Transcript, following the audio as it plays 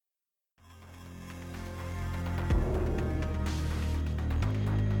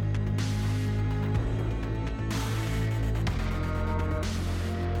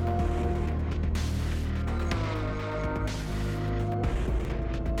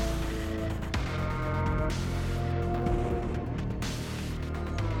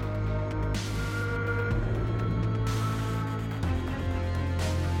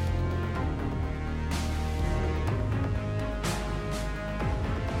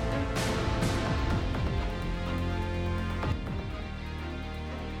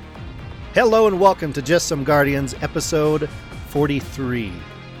Hello and welcome to Just Some Guardians, episode 43.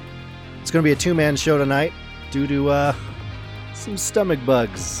 It's going to be a two-man show tonight due to some stomach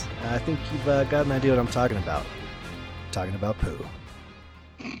bugs. I think you've got an idea what I'm talking about. I'm talking about poo.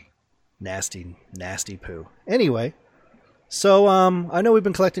 Nasty, nasty poo. Anyway, so I know we've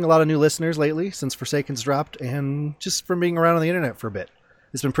been collecting a lot of new listeners lately since Forsaken's dropped and just from being around on the internet for a bit.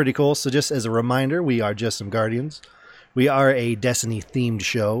 It's been pretty cool. So just as a reminder, we are Just Some Guardians. We are a Destiny-themed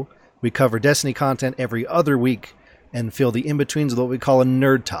show. We cover Destiny content every other week and fill the in-betweens with what we call a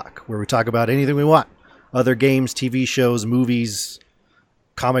nerd talk, where we talk about anything we want. Other games, TV shows, movies,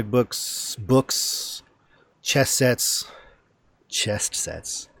 comic books, chest sets.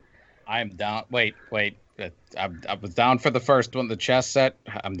 I'm down. Wait. I was down for the first one, the chest set.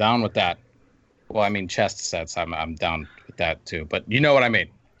 I'm down with that. Well, I mean chest sets. I'm down with that too. But you know what I mean.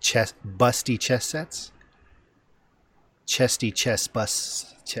 Busty chest sets? Chesty chest bust.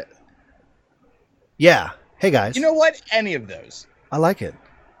 Yeah. Hey, guys. You know what? Any of those. I like it.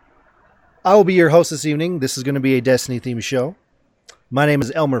 I will be your host this evening. This is going to be a Destiny-themed show. My name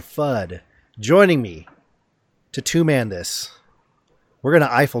is Elmer Fudd. Joining me to two-man this, we're going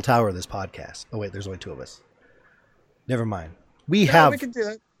to Eiffel Tower this podcast. Oh, wait, there's only two of us. Never mind. We have can do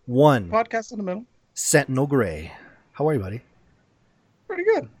that. One Podcast in the middle. Sentinel Gray. How are you, buddy? Pretty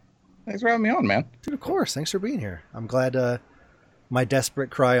good. Thanks for having me on, man. Dude, of course. Thanks for being here. I'm glad my desperate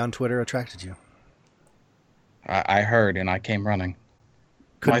cry on Twitter attracted you. I heard and I came running.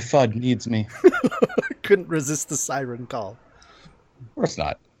 My FUD needs me. Couldn't resist the siren call. Of course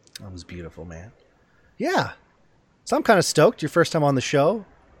not. That was beautiful, man. Yeah. So I'm kind of stoked. Your first time on the show.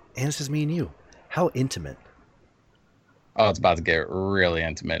 And it's just me and you. How intimate. Oh, it's about to get really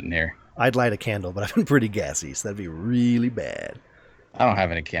intimate in here. I'd light a candle, but I've been pretty gassy, so that'd be really bad. I don't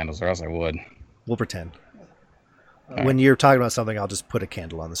have any candles, or else I would. We'll pretend. All when right. you're talking about something, I'll just put a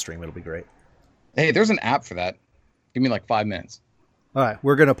candle on the stream. It'll be great. Hey, there's an app for that. Give me like 5 minutes. All right.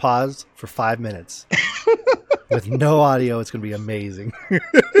 We're going to pause for 5 minutes. With no audio. It's going to be amazing.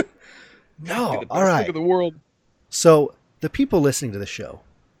 No. All right. Thing of the world. So the people listening to the show,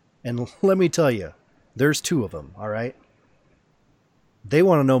 and let me tell you, there's two of them. All right. They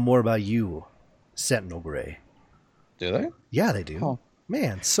want to know more about you, Sentinel Gray. Do they? Yeah, they do. Oh.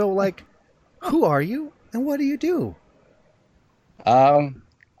 Man, so like, who are you and what do you do?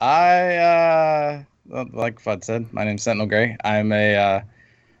 Like Fudd said, my name's Sentinel Gray. I'm a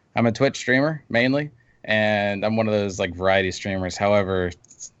Twitch streamer mainly, and I'm one of those like variety streamers. However,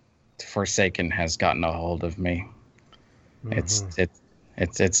 Forsaken has gotten a hold of me. Mm-hmm.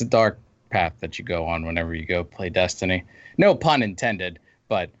 It's a dark path that you go on whenever you go play Destiny. No pun intended,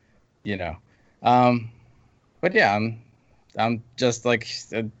 but you know. But yeah, I'm just like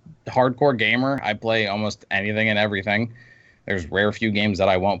a hardcore gamer. I play almost anything and everything. There's rare few games that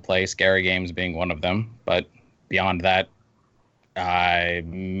I won't play, scary games being one of them. But beyond that, I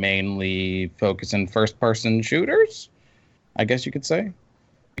mainly focus in first-person shooters, I guess you could say.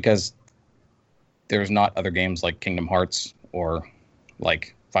 Because there's not other games like Kingdom Hearts or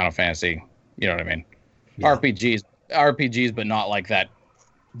like Final Fantasy. You know what I mean? Yeah. RPGs, but not like that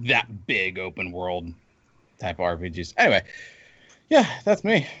big open world type of RPGs. Anyway, yeah, that's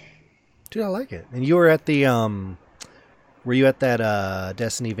me. Dude, I like it. And you were at the were you at that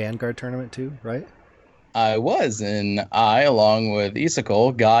Destiny Vanguard tournament too, right? I was, and I, along with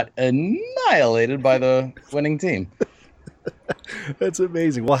Isakol, got annihilated by the winning team. That's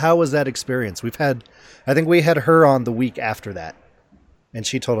amazing. Well, how was that experience? I think we had her on the week after that, and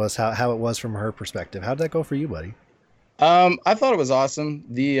she told us how it was from her perspective. How did that go for you, buddy? I thought it was awesome.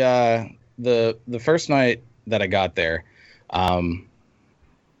 The first night that I got there,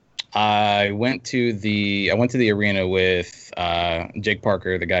 I went to the arena with Jake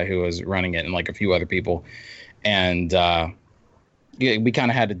Parker, the guy who was running it, and like a few other people, and we kind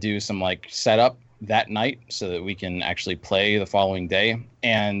of had to do some like setup that night so that we can actually play the following day.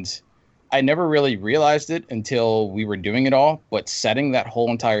 And I never really realized it until we were doing it all, but setting that whole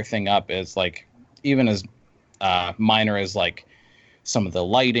entire thing up is like, even as minor as like some of the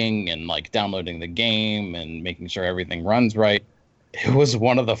lighting and like downloading the game and making sure everything runs right. It was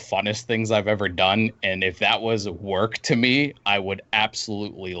one of the funnest things I've ever done. And if that was work to me, I would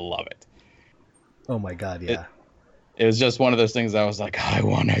absolutely love it. Oh my God. Yeah. It was just one of those things that I was like, I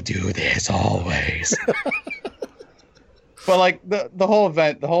want to do this always. But like the whole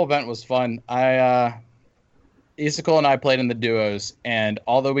event was fun. Isakol and I played in the duos, and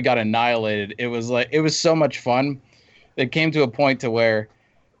although we got annihilated, it was so much fun. It came to a point to where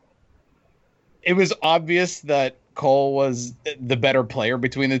it was obvious that Cole was the better player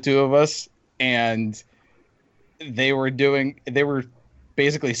between the two of us, and they were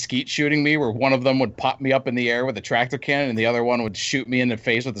basically skeet shooting me, where one of them would pop me up in the air with a tractor cannon and the other one would shoot me in the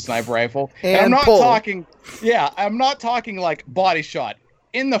face with a sniper rifle. And I'm not talking, I'm not talking like body shot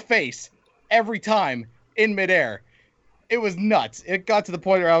in the face every time in midair. It was nuts. It got to the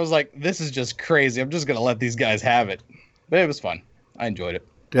point where I was like, this is just crazy. I'm just going to let these guys have it. But it was fun. I enjoyed it.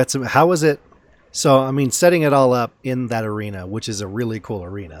 How was it? So, I mean, setting it all up in that arena, which is a really cool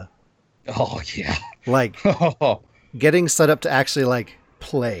arena. Oh, yeah. Like, getting set up to actually, like,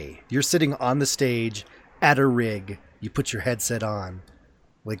 play. You're sitting on the stage at a rig. You put your headset on.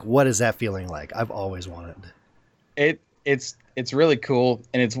 Like, what is that feeling like? I've always wanted. It's really cool.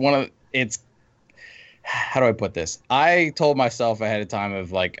 And how do I put this? I told myself ahead of time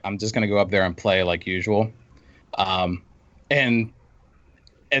of, like, I'm just going to go up there and play like usual. And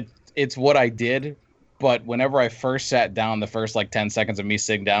it's what I did. But whenever I first sat down, the first, like, 10 seconds of me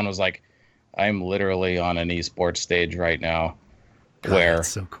sitting down was like, I'm literally on an esports stage right now. God, where that's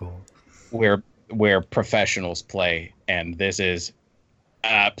so cool. Where professionals play, and this is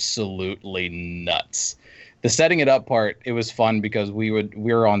absolutely nuts. The setting it up part, it was fun because we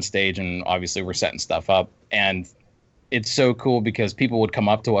were on stage and obviously we're setting stuff up, and it's so cool because people would come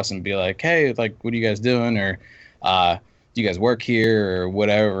up to us and be like, hey, like, what are you guys doing? Or do you guys work here or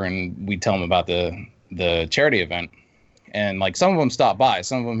whatever? And we tell them about the charity event. And like some of them stopped by,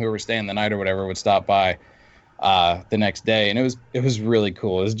 some of them who were staying the night or whatever would stop by the next day. And it was really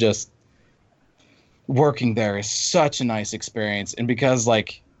cool. It was just, working there is such a nice experience. And because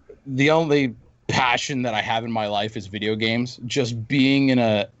like the only passion that I have in my life is video games, just being in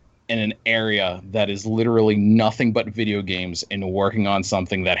an area that is literally nothing but video games and working on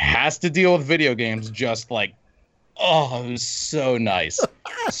something that has to deal with video games, just like, oh, it was so nice.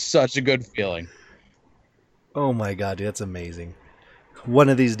 Such a good feeling. Oh my God, dude, that's amazing. One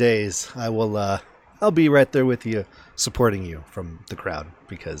of these days I will I'll be right there with you, supporting you from the crowd,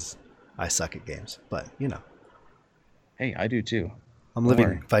 because I suck at games, but you know. Hey, I do too. I'm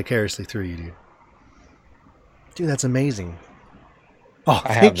living vicariously through you, dude. Dude, that's amazing. Oh,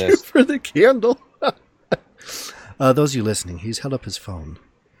 thank you for the candle. Those of you listening, he's held up his phone,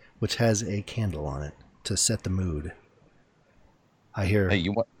 which has a candle on it to set the mood. I hear. Hey,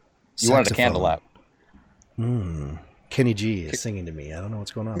 you wanted a candle app. Kenny G is singing to me. I don't know what's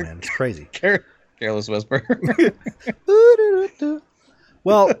going on, man. It's crazy. Careless whisper.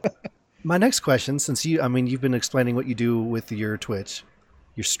 Well, my next question, since you've been explaining what you do with your Twitch,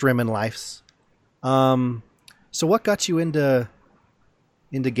 your streaming lives. So what got you into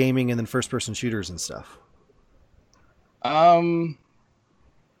gaming and then first person shooters and stuff? How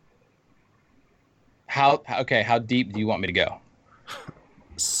deep do you want me to go?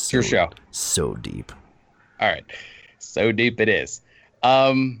 It's your show. So deep. All right. So deep it is.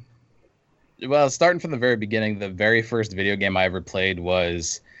 Well, starting from the very beginning, the very first video game I ever played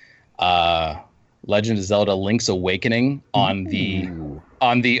was Legend of Zelda Link's Awakening on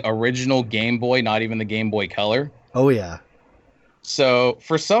the original Game Boy, not even the Game Boy Color. Oh, yeah. So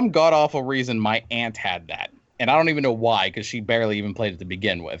for some god-awful reason, my aunt had that. And I don't even know why, because she barely even played it to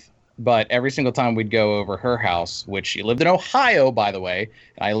begin with. But every single time we'd go over her house, which she lived in Ohio, by the way,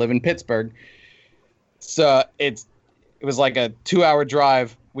 and I live in Pittsburgh. So it was like a 2-hour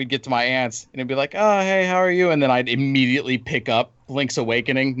drive. We'd get to my aunt's, and it'd be like, oh, hey, how are you? And then I'd immediately pick up Link's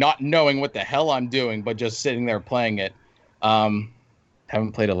Awakening, not knowing what the hell I'm doing, but just sitting there playing it.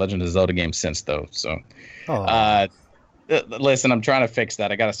 Haven't played a Legend of Zelda game since, though. So, listen, I'm trying to fix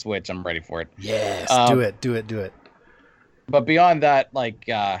that. I got to switch. I'm ready for it. Yes, do it. But beyond that, like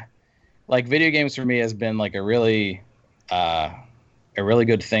video games for me has been like a really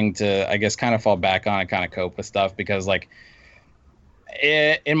good thing to, I guess, kind of fall back on and kind of cope with stuff, because like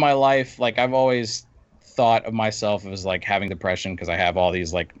in my life, like I've always thought of myself as like having depression because I have all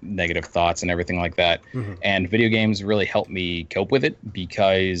these like negative thoughts and everything like that. Mm-hmm. And video games really help me cope with it,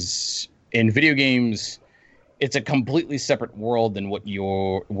 because in video games, it's a completely separate world than what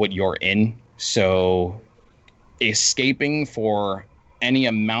you're in. So escaping for any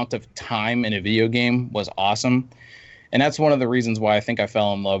amount of time in a video game was awesome. And that's one of the reasons why I think I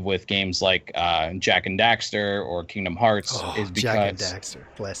fell in love with games like Jak and Daxter or Kingdom Hearts. Is because Jak and Daxter,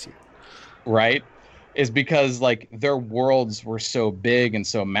 bless you. Right? Is because like their worlds were so big and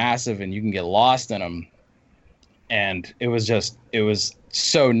so massive, and you can get lost in them. And it was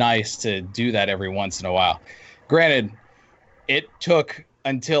so nice to do that every once in a while. Granted, it took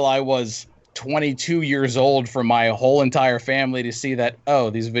until I was 22 years old for my whole entire family to see that, oh,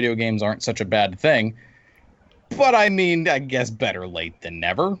 these video games aren't such a bad thing. But I mean, I guess better late than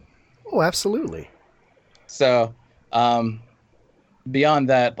never. Oh, absolutely. So, beyond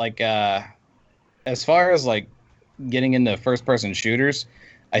that, like, as far as like getting into first person shooters,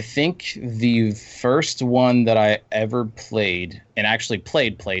 I think the first one that I ever played, and actually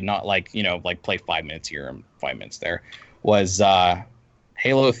played, not like, like play 5 minutes here and 5 minutes there, was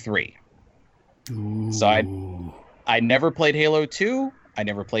Halo 3. Ooh. So I never played Halo 2. I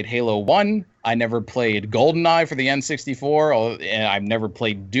never played Halo 1. I never played GoldenEye for the N64. And I've never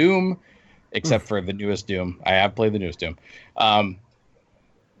played Doom, except for the newest Doom. I have played the newest Doom.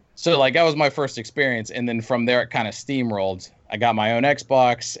 So like that was my first experience. And then from there, it kind of steamrolled. I got my own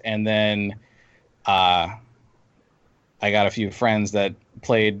Xbox, and then I got a few friends that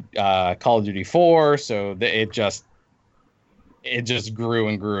played Call of Duty 4. So it just grew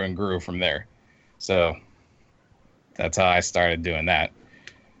and grew and grew from there. So that's how I started doing that.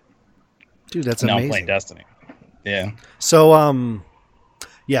 Dude, that's now amazing. I'm playing Destiny. Yeah. So,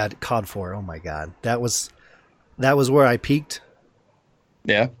 yeah, COD 4. Oh my God, that was where I peaked.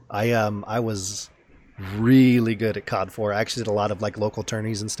 Yeah. I was really good at COD 4. I actually did a lot of like local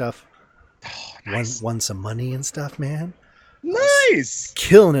tourneys and stuff. Oh, nice. Won some money and stuff, man. Nice.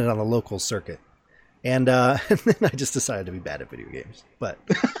 Killing it on the local circuit. And then I just decided to be bad at video games. But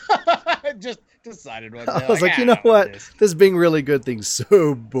I just decided one day. I was like, you know what? This being really good thing's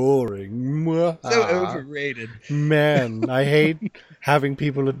so boring. So overrated. Man, I hate having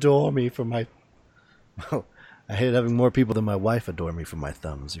people adore me for my... Well, I hate having more people than my wife adore me for my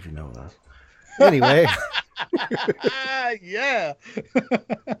thumbs, if you know that. Anyway. Yeah.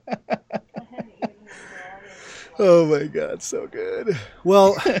 Oh my God, so good.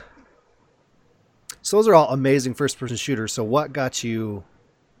 Well, so those are all amazing first-person shooters. So what got you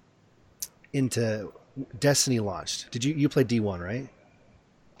into Destiny launched? Did you play D1, right?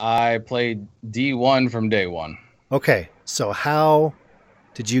 I played D1 from day one. Okay, so how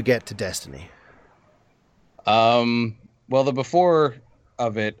did you get to Destiny? Well, the before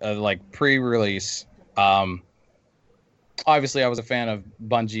of it, like pre-release, obviously I was a fan of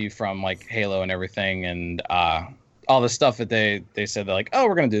Bungie from like Halo and everything, and all the stuff that they said, they're like, oh,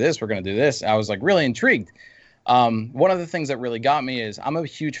 we're gonna do this, we're gonna do this. I was like really intrigued. One of the things that really got me is I'm a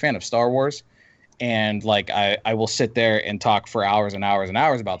huge fan of Star Wars, and like I will sit there and talk for hours and hours and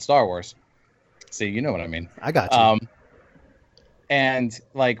hours about Star Wars. See, you know what I mean? I got you. And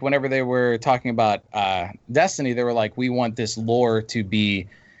like whenever they were talking about Destiny, they were like, we want this lore to be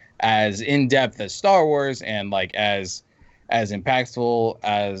as in depth as Star Wars and like as impactful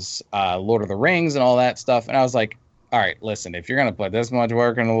as Lord of the Rings and all that stuff. And I was like, all right, listen, if you're gonna put this much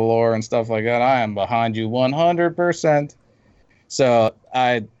work into the lore and stuff like that, I am behind you 100%. So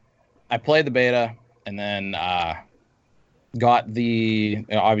I played the beta, and then obviously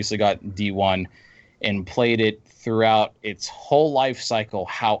got D1 and played it throughout its whole life cycle.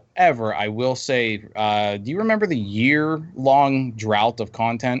 However, I will say, do you remember the year-long drought of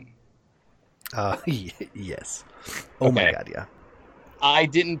content? Yes. Oh okay. My God, yeah. I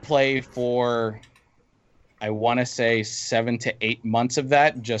didn't play for, I want to say 7 to 8 months of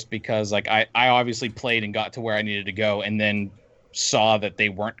that, just because like I obviously played and got to where I needed to go, and then saw that they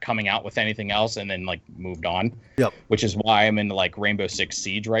weren't coming out with anything else, and then like moved on. Yep. Which is why I'm into like Rainbow Six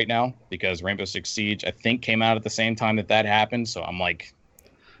Siege right now, because Rainbow Six Siege I think came out at the same time that happened. So I'm like,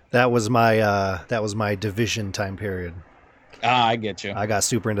 that was my Division time period. I get you. I got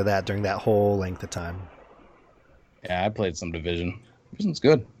super into that during that whole length of time. Yeah, I played some Division. Division's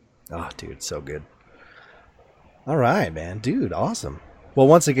good. Oh, dude, so good. All right, man. Dude, awesome. Well,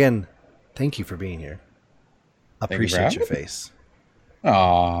 once again, thank you for being here. Appreciate your face.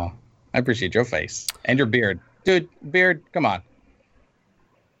 Aw, I appreciate your face. And your beard. Dude, beard, come on.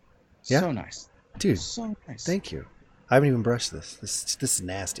 Yeah? So nice. Dude, so nice. Thank you. I haven't even brushed this. This is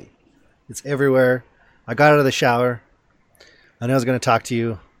nasty. It's everywhere. I got out of the shower. I know I was going to talk to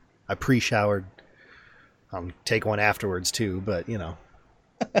you. I pre-showered. I'll take one afterwards too, but you know.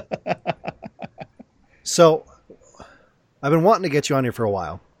 So, I've been wanting to get you on here for a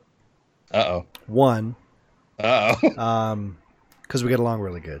while. Uh-oh. One. Uh-oh. Because we get along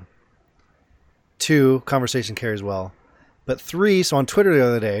really good. 2, conversation carries well. But 3, so on Twitter the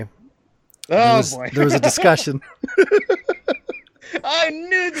other day, there was a discussion. I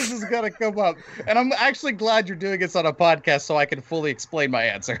knew this was going to come up. And I'm actually glad you're doing this on a podcast so I can fully explain my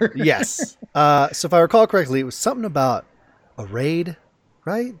answer. Yes. So if I recall correctly, it was something about a raid,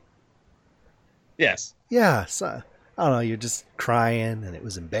 right? Yes. Yeah. So, I don't know. You're just crying and it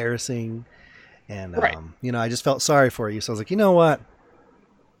was embarrassing. And, right. I just felt sorry for you. So I was like, you know what?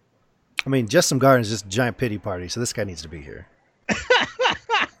 I mean, Just Some Garden is just a giant pity party. So this guy needs to be here.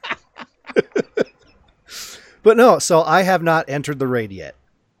 But no, so I have not entered the raid yet.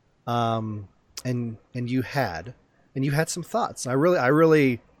 And you had some thoughts. I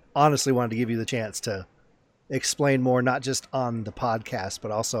really honestly wanted to give you the chance to explain more, not just on the podcast,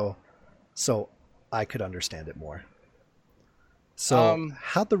 but also so I could understand it more. So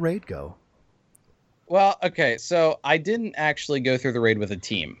how'd the raid go? Well, okay, so I didn't actually go through the raid with a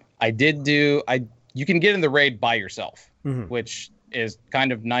team. You can get in the raid by yourself, which is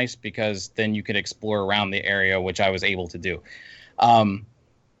kind of nice because then you could explore around the area, which I was able to do.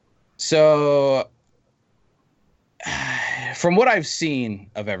 So from what I've seen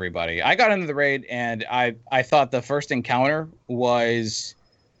of everybody, I got into the raid and I thought the first encounter was...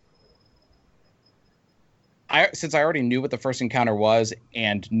 since I already knew what the first encounter was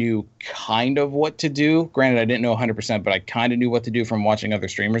and knew kind of what to do, granted I didn't know 100%, but I kind of knew what to do from watching other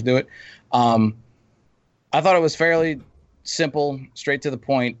streamers do it. I thought it was fairly simple, straight to the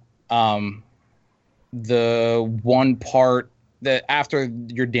point. The one part that after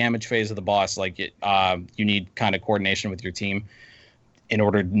your damage phase of the boss, like you need kind of coordination with your team in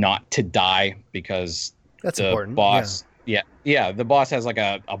order not to die, because that's the important. Boss, yeah, the boss has like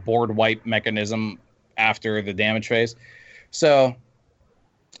a board wipe mechanism after the damage phase. So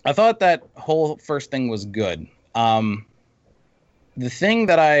I thought that whole first thing was good. The thing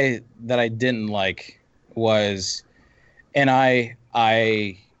that I didn't like was, and I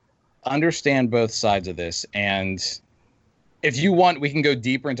understand both sides of this, and if you want, we can go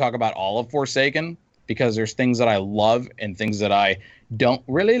deeper and talk about all of Forsaken, because there's things that I love and things that I don't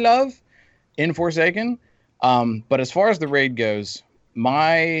really love in Forsaken. But as far as the raid goes,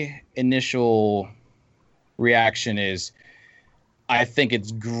 my initial reaction is, I think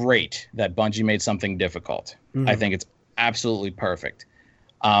it's great that Bungie made something difficult. I think it's absolutely perfect.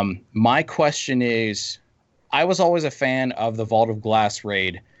 My question is, I was always a fan of the Vault of Glass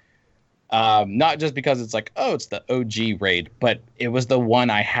raid, not just because it's like, oh, it's the OG raid, but it was the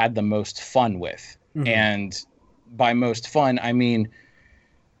one I had the most fun with. And by most fun, I mean,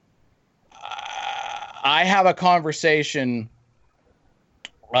 I have a conversation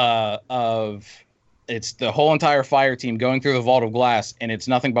of... it's the whole entire fire team going through the Vault of Glass, and it's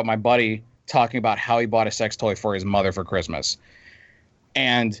nothing but my buddy talking about how he bought a sex toy for his mother for Christmas.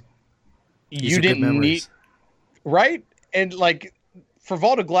 And you didn't need... Right? And like, for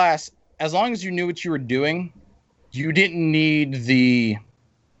Vault of Glass, as long as you knew what you were doing, you didn't need the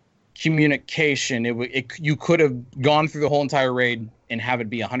communication. You could have gone through the whole entire raid and have it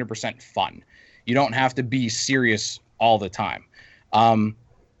be 100% fun. You don't have to be serious all the time.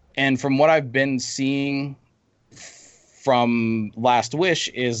 And from what I've been seeing from Last Wish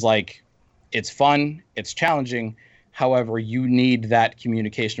is like, it's fun, it's challenging. However, you need that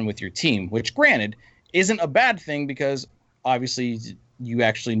communication with your team, which granted isn't a bad thing, because obviously you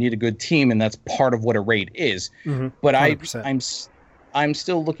actually need a good team, and that's part of what a raid is. But 100%. I'm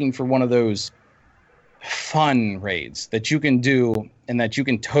still looking for one of those fun raids that you can do and that you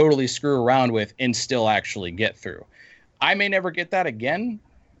can totally screw around with and still actually get through. I may never get that again,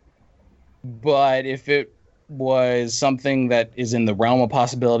 but if it was something that is in the realm of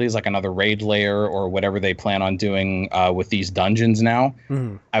possibilities, like another raid layer or whatever they plan on doing with these dungeons now,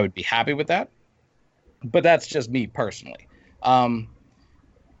 I would be happy with that. But that's just me personally.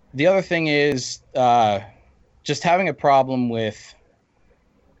 The other thing is just having a problem with...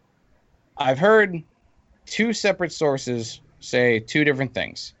 I've heard two separate sources say two different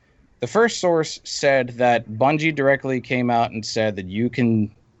things. The first source said that Bungie directly came out and said that you can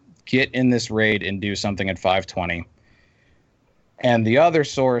get in this raid and do something at 520. And the other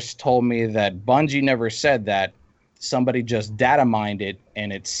source told me that Bungie never said that. Somebody just data mined it,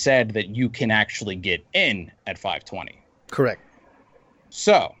 and it said that you can actually get in at 520. Correct.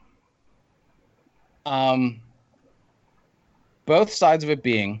 So, both sides of it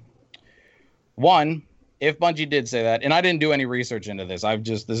being, one, if Bungie did say that, and I didn't do any research into this,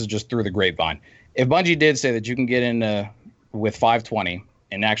 this is just through the grapevine. If Bungie did say that you can get in with 520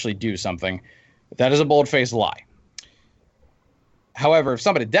 and actually do something, that is a bold-faced lie. However, if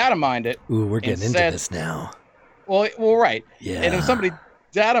somebody data mined it... Ooh, we're getting into this now. Well, right. Yeah. And if somebody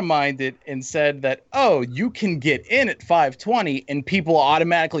data mined it and said that, oh, you can get in at 520, and people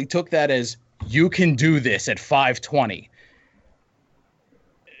automatically took that as, you can do this at 520,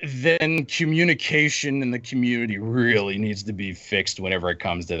 then communication in the community really needs to be fixed whenever it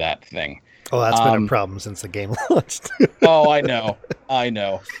comes to that thing. Oh, that's been a problem since the game launched. Oh, I know.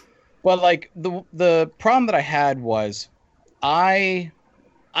 But like the problem that I had was I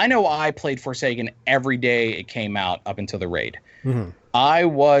know I played Forsaken every day it came out up until the raid.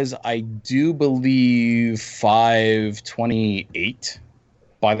 I do believe 528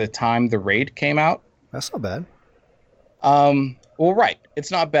 by the time the raid came out. That's not bad. Well, right.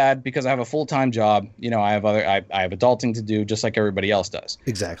 It's not bad because I have a full-time job. You know, I have I have adulting to do just like everybody else does.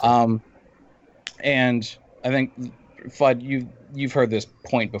 Exactly. And I think, Fudd, you've heard this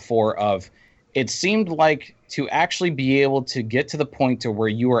point before of it seemed like to actually be able to get to the point to where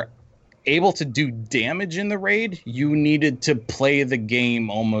you are able to do damage in the raid, you needed to play the game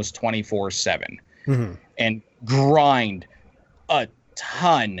almost 24/7 and grind a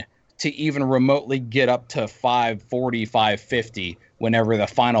ton to even remotely get up to 540, 550 whenever the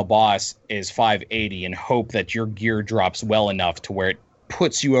final boss is 580, and hope that your gear drops well enough to where it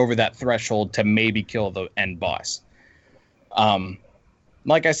puts you over that threshold to maybe kill the end boss.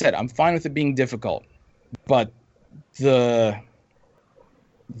 Like I said, I'm fine with it being difficult, but the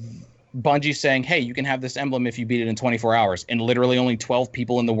Bungie saying, hey, you can have this emblem if you beat it in 24 hours, and literally only 12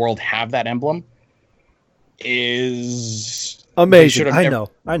 people in the world have that emblem is amazing. I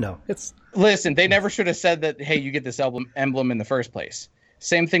know. Listen, they never should have said that, hey, you get this emblem in the first place.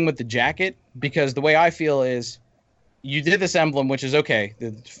 Same thing with the jacket, because the way I feel is you did this emblem, which is okay.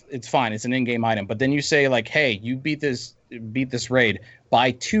 It's fine. It's an in-game item. But then you say, like, hey, you beat this raid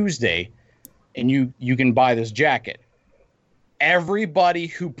by Tuesday, and you can buy this jacket. Everybody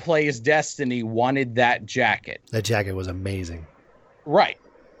who plays Destiny wanted that jacket. That jacket was amazing. Right.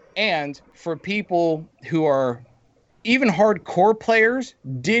 And for people who are even hardcore players,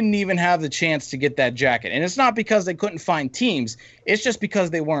 didn't even have the chance to get that jacket. And it's not because they couldn't find teams. It's just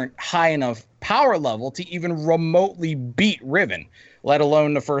because they weren't high enough power level to even remotely beat Riven, let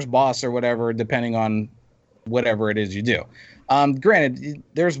alone the first boss or whatever, depending on whatever it is you do. Granted,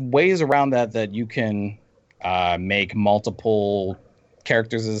 there's ways around that you can make multiple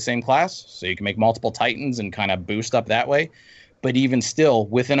characters of the same class. So you can make multiple Titans and kind of boost up that way. But even still,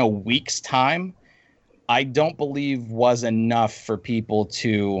 within a week's time, I don't believe was enough for people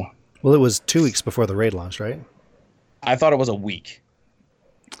to... Well, it was 2 weeks before the raid launch, right? I thought it was a week.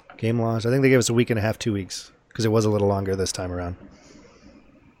 Game launch. I think they gave us a week and a half, 2 weeks, because it was a little longer this time around.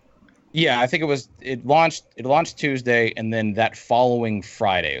 Yeah, I think it launched Tuesday, and then that following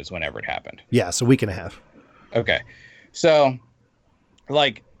Friday was whenever it happened. Yeah, so a week and a half. Okay. So,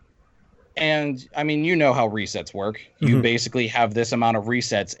 like, and I mean, you know how resets work. You basically have this amount of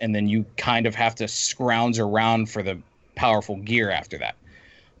resets, and then you kind of have to scrounge around for the powerful gear after that.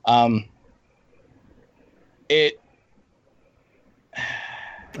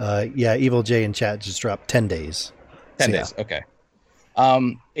 Yeah, Evil J in chat just dropped 10 days. 10 days, yeah. Okay.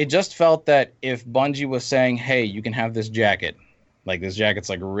 It just felt that if Bungie was saying, hey, you can have this jacket, like this jacket's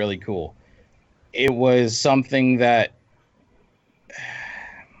like really cool, it was something that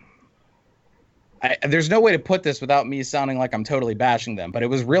there's no way to put this without me sounding like I'm totally bashing them, but it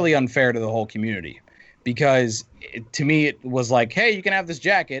was really unfair to the whole community, because to me it was like, hey, you can have this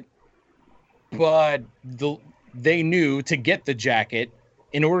jacket, but they knew to get the jacket,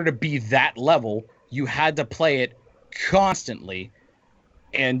 in order to be that level, you had to play it constantly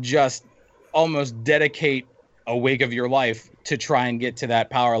and just almost dedicate a week of your life to try and get to that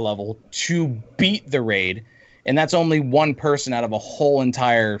power level to beat the raid. And that's only one person out of a whole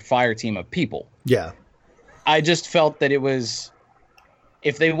entire fire team of people. Yeah. I just felt that it was,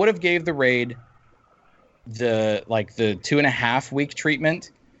 if they would have gave the raid the 2.5 week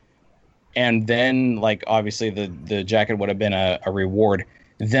treatment, and then like obviously the jacket would have been a reward,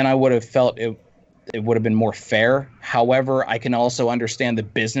 then I would have felt it would have been more fair. However, I can also understand the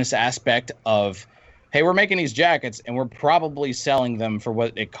business aspect of, hey, we're making these jackets and we're probably selling them for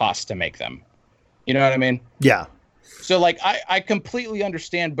what it costs to make them. You know what I mean? Yeah. So like I completely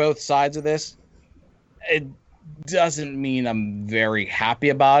understand both sides of this. It doesn't mean I'm very happy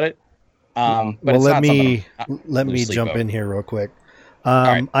about it. But well, it's let me jump in here real quick.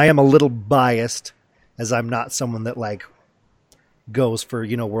 Right. I am a little biased, as I'm not someone that like goes for,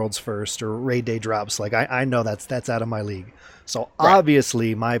 world's first or raid day drops. Like I know that's out of my league. So Right.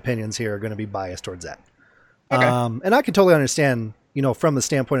 Obviously my opinions here are going to be biased towards that. Okay. And I can totally understand, from the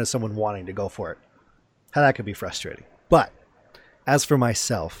standpoint of someone wanting to go for it, how that could be frustrating. But as for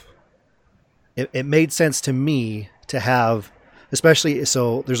myself, it made sense to me to have, especially,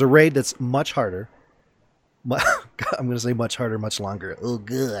 so there's a raid that's much harder. I'm going to say much harder, much longer. Oh,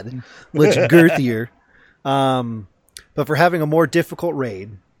 good. Much girthier. But for having a more difficult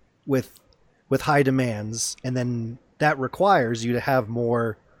raid with high demands, and then that requires you to have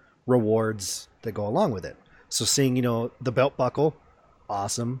more rewards that go along with it. So seeing, the belt buckle,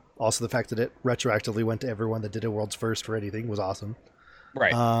 awesome. Also the fact that it retroactively went to everyone that did a world's first for anything was awesome.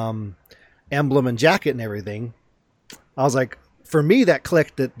 Right. Emblem and jacket and everything. I was like, for me, that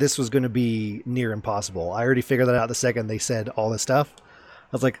clicked that this was going to be near impossible. I already figured that out the second they said all this stuff. I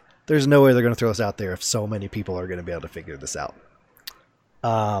was like, there's no way they're going to throw this out there if so many people are going to be able to figure this out.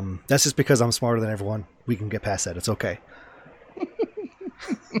 That's just because I'm smarter than everyone. We can get past that. It's okay.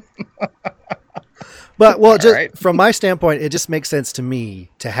 But well, just right. from my standpoint, it just makes sense to me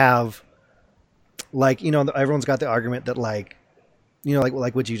to have, like, everyone's got the argument that, like,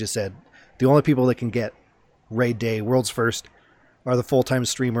 like what you just said, the only people that can get raid day world's first are the full-time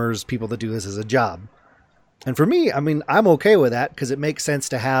streamers, people that do this as a job. And for me, I mean, I'm okay with that because it makes sense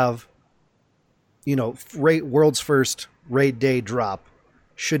to have, world's first raid day drop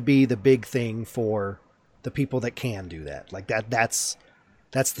should be the big thing for the people that can do that. Like that's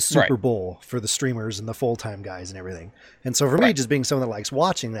the Super Bowl for the streamers and the full-time guys and everything. And so for me, just being someone that likes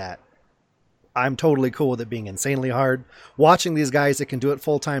watching that, I'm totally cool with it being insanely hard. Watching these guys that can do it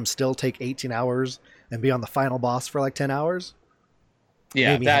full-time still take 18 hours and be on the final boss for like 10 hours.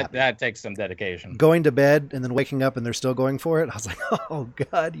 Yeah, that takes some dedication. Going to bed and then waking up and they're still going for it. I was like, oh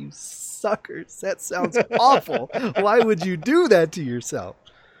God, you suckers. That sounds awful. Why would you do that to yourself?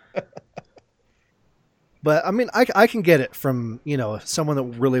 But I mean, I can get it from, someone that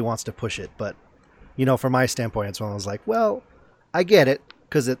really wants to push it. But, from my standpoint, it's when I was like, well, I get it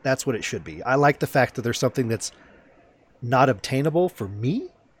because that's what it should be. I like the fact that there's something that's not obtainable for me,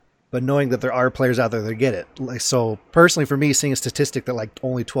 but knowing that there are players out there that get it. Like, so personally for me, seeing a statistic that like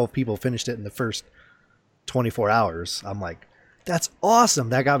only 12 people finished it in the first 24 hours, I'm like, that's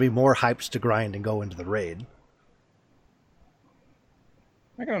awesome. That got me more hyped to grind and go into the raid.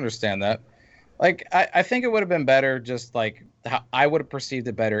 I can understand that. Like, I think it would have been better, just like how I would have perceived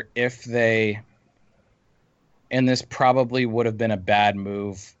it better if they, and this probably would have been a bad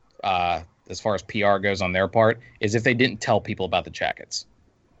move as far as PR goes on their part, is if they didn't tell people about the jackets.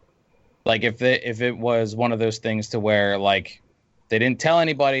 Like if it was one of those things to where like they didn't tell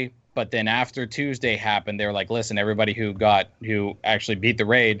anybody, but then after Tuesday happened, they were like, listen, everybody who actually beat the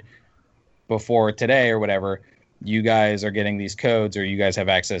raid before today or whatever, you guys are getting these codes or you guys have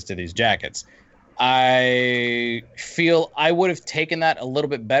access to these jackets. I feel I would have taken that a little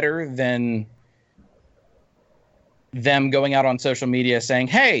bit better than them going out on social media saying,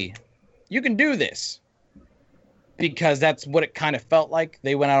 hey, you can do this. Because that's what it kind of felt like.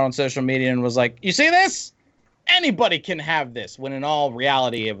 They went out on social media and was like, you see this? Anybody can have this. When in all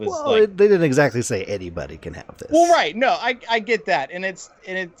reality, it was they didn't exactly say anybody can have this. Well, right. No, I get that. And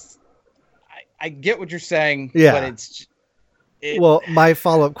I get what you're saying. Yeah. But well, my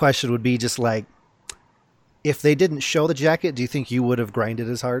follow-up question would be just like, if they didn't show the jacket, do you think you would have grinded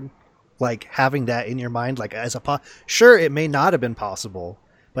as hard? Like having that in your mind, like sure, it may not have been possible,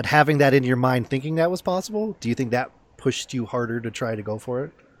 but having that in your mind, thinking that was possible, do you think that pushed you harder to try to go for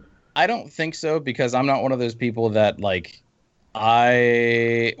it? I don't think so, because I'm not one of those people that like,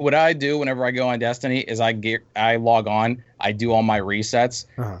 what I do whenever I go on Destiny is I log on, I do all my resets,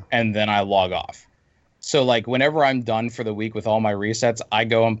 and then I log off. So like whenever I'm done for the week with all my resets, I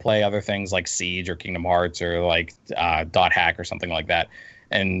go and play other things like Siege or Kingdom Hearts or like Dot Hack or something like that.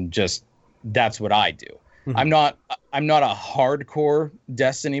 And just, that's what I do. Mm-hmm. I'm not a hardcore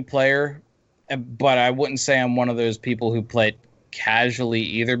Destiny player, but I wouldn't say I'm one of those people who play it casually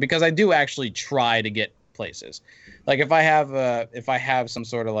either, because I do actually try to get places. Like if I have some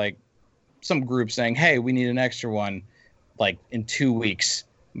sort of like some group saying, hey, we need an extra one like in 2 weeks,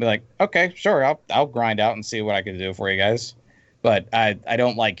 I'll be like, okay, sure, I'll grind out and see what I can do for you guys. But I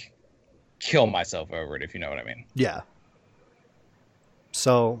don't like kill myself over it, if you know what I mean. Yeah.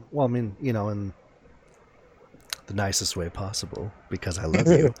 So, well, I mean, in the nicest way possible, because I love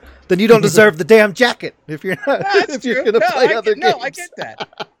you, then you don't deserve the damn jacket if you're not. If you're going to play other games. No, I get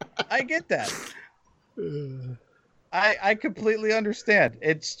that. I get that. I completely understand.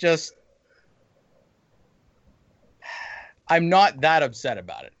 It's just, I'm not that upset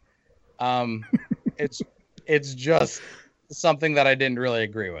about it. It's just something that I didn't really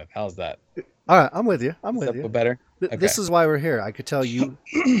agree with. How's that? All right, I'm with you. I'm with you. Better. Okay. This is why we're here. I could tell you,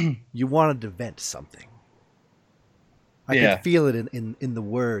 you wanted to vent something. I could feel it in the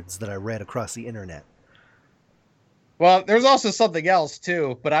words that I read across the internet. Well, there's also something else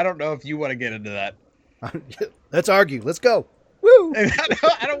too, but I don't know if you want to get into that. Let's argue. Let's go. Woo!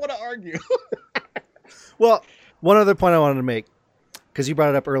 I don't want to argue. Well, one other point I wanted to make, because you brought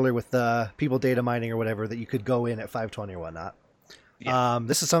it up earlier with people data mining or whatever, that you could go in at 520 or whatnot. Yeah.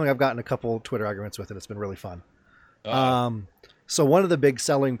 This is something I've gotten a couple Twitter arguments with, and it's been really fun. So one of the big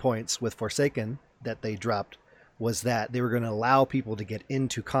selling points with Forsaken that they dropped was that they were going to allow people to get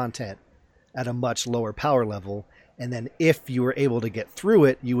into content at a much lower power level, and then if you were able to get through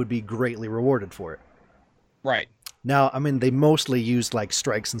it, you would be greatly rewarded for it. Right. Now, I mean, they mostly used like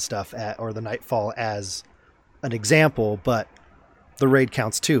strikes and stuff or the Nightfall as an example, but the raid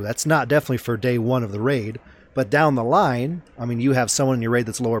counts too. That's not definitely for day one of the raid, but down the line, I mean, you have someone in your raid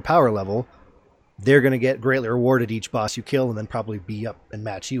that's lower power level, they're going to get greatly rewarded each boss you kill and then probably be up and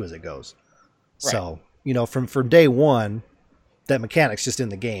match you as it goes. Right. So from day one, that mechanic's just in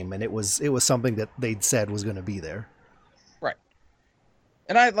the game, and it was something that they'd said was going to be there. Right.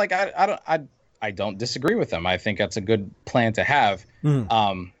 And I don't disagree with them. I think that's a good plan to have.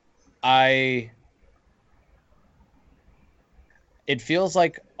 It feels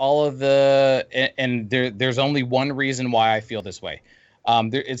like all of there's only one reason why I feel this way.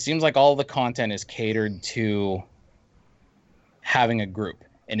 It seems like all of the content is catered to having a group.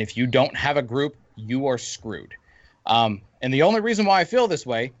 And if you don't have a group, you are screwed. And the only reason why I feel this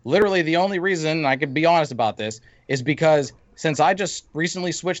way, literally the only reason, and I can be honest about this, is because since I just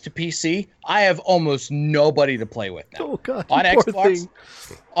recently switched to PC, I have almost nobody to play with now. Oh God, on Xbox,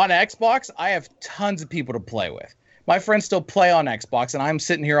 I have tons of people to play with. My friends still play on Xbox, and I'm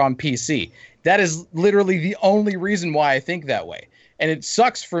sitting here on PC. That is literally the only reason why I think that way. And it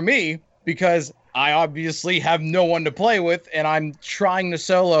sucks for me because I obviously have no one to play with, and I'm trying to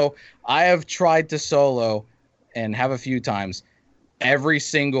solo. I have tried to solo and have a few times every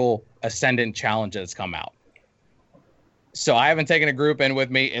single Ascendant challenge that's come out. So I haven't taken a group in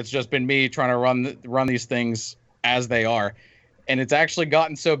with me. It's just been me trying to run these things as they are. And it's actually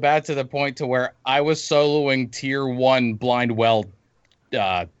gotten so bad to the point to where I was soloing tier 1 blind well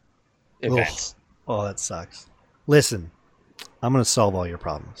events. Oh, that sucks. Listen, I'm going to solve all your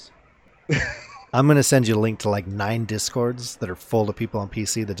problems. I'm going to send you a link to like 9 Discords that are full of people on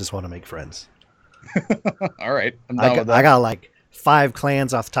PC that just want to make friends. All right. I got like 5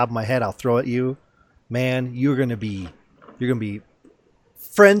 clans off the top of my head. I'll throw at you. Man, you're going to be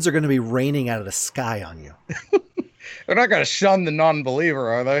friends are going to be raining out of the sky on you. They're not going to shun the non-believer,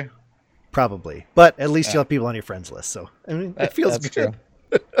 are they? Probably. But at least you'll have people on your friends list. So, I mean, it feels good.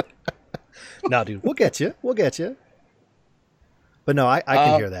 No, dude, we'll get you. But no, I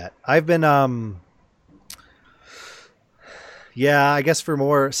can hear that. I've been, yeah, I guess for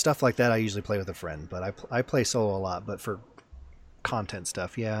more stuff like that, I usually play with a friend. But I play solo a lot. But for content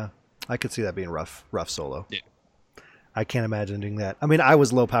stuff, yeah, I could see that being rough solo. Yeah. I can't imagine doing that. I mean, I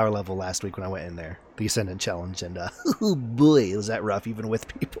was low power level last week when I went in there, the Ascendant Challenge, and oh boy, was that rough even with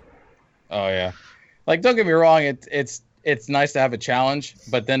people. Oh yeah, like don't get me wrong, it's nice to have a challenge,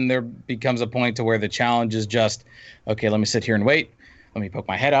 but then there becomes a point to where the challenge is just, okay, let me sit here and wait. Let me poke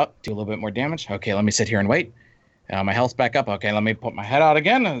my head out, do a little bit more damage. Okay, let me sit here and wait. My health's back up. Okay, let me put my head out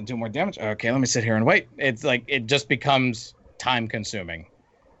again and do more damage. Okay, let me sit here and wait. It's like it just becomes time consuming.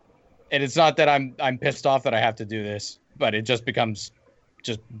 And it's not that I'm pissed off that I have to do this, but it just becomes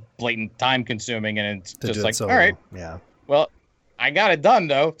just blatant time consuming, and it's just like, all right, yeah. Well, I got it done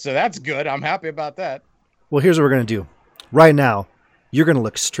though, so that's good. I'm happy about that. Well, here's what we're gonna do. Right now, you're gonna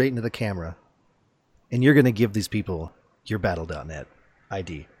look straight into the camera, and you're gonna give these people your Battle.net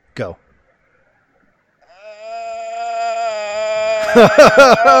ID. Go.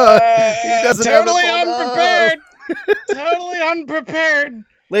 Totally unprepared. Totally unprepared.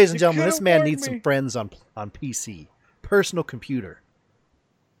 Ladies and gentlemen, this man needs some friends on PC. Personal computer.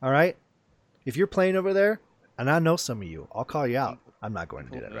 All right? If you're playing over there, and I know some of you, I'll call you out. I'm not going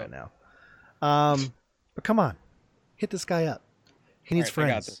to do that right now. But come on. Hit this guy up. He needs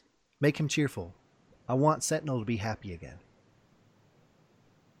friends. Make him cheerful. I want Sentinel to be happy again.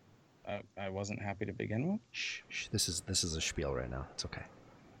 I wasn't happy to begin with. Shh. This is a spiel right now. It's okay.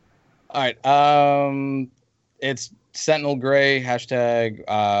 All right. It's Sentinel Gray, hashtag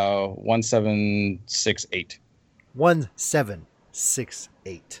 1768.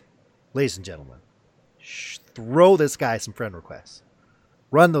 1768. Ladies and gentlemen, throw this guy some friend requests.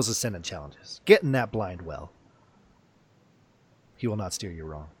 Run those Ascendant challenges. Get in that blind well. He will not steer you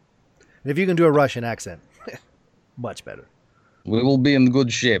wrong. And if you can do a Russian accent, much better. We will be in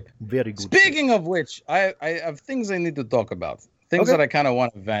good shape. Very good. Speaking of which, I have things I need to talk about. Things that I kind of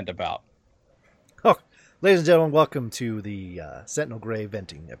want to vent about. Oh, ladies and gentlemen, welcome to the Sentinel Gray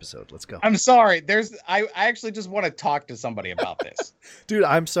venting episode. Let's go. I'm sorry. I actually just want to talk to somebody about this. Dude,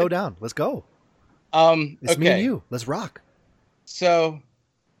 I'm so down. Let's go. It's me and you. Let's rock. So,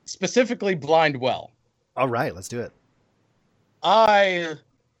 specifically Blind Well. All right, let's do it. I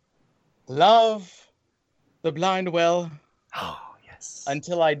love the Blind Well. Oh, yes.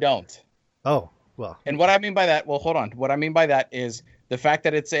 Until I don't. Oh, well. And what I mean by that, well, hold on. What I mean by that is the fact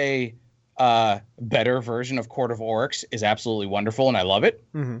that it's a better version of Court of Oryx is absolutely wonderful, and I love it.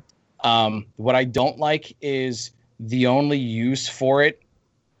 Mm-hmm. What I don't like is the only use for it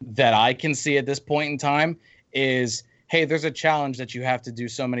that I can see at this point in time is, hey, there's a challenge that you have to do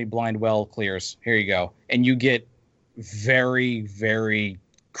so many blind well clears. Here you go. And you get very, very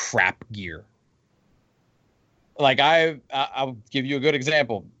crap gear. Like I'll give you a good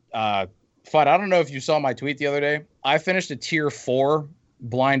example. Fudd, I don't know if you saw my tweet the other day. I finished a tier 4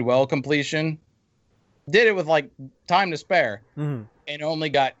 blind well completion Did it with like time to spare, Mm-hmm. and only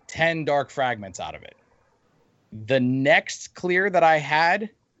got 10 dark fragments out of it. The next clear that I had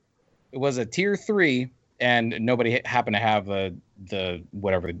was a tier 3, and nobody happened to have the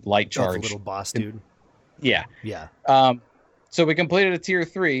whatever light Oh, the charge. little boss dude. Yeah. Yeah. So we completed a tier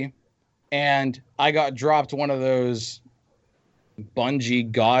 3, and I got dropped one of those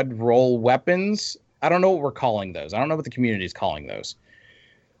Bungie God roll weapons. I don't know what we're calling those. I don't know what the community is calling those.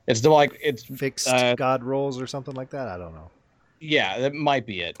 It's still like it's Fixed god rolls or something like that. I don't know. Yeah, that might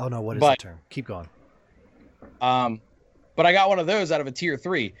be it. Oh no, what is But- the term? Keep going. But I got one of those out of a tier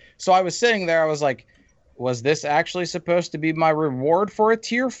 3. So I was sitting there, I was like, was this actually supposed to be my reward for a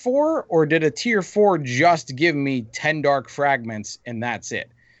tier 4? Or did a tier 4 just give me 10 dark fragments and that's it?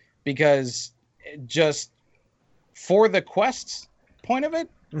 Because just for the quest's point of it,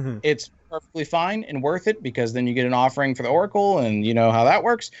 Mm-hmm. it's perfectly fine and worth it, because then you get an offering for the Oracle and you know how that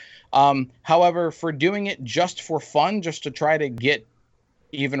works. However, for doing it just for fun, just to try to get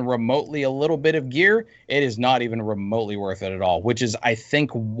even remotely a little bit of gear, it is not even remotely worth it at all, which is, I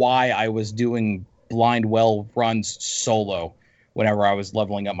think, why I was doing blind well runs solo whenever I was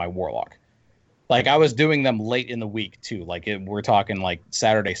leveling up my Warlock. Like, I was doing them late in the week too. Like, we're talking like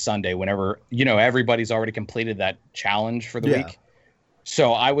Saturday, Sunday, whenever, you know, everybody's already completed that challenge for the Yeah. week.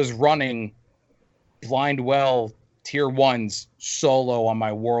 So I was running blind well tier 1s solo on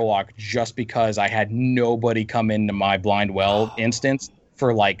my Warlock just because I had nobody come into my blind well instance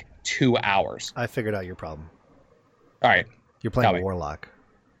for like 2 hours. I figured out your problem. All right. You're playing Tell me. Warlock.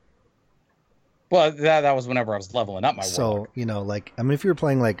 Well, that was whenever I was leveling up my Warlock. So, you know, like, I mean, if you were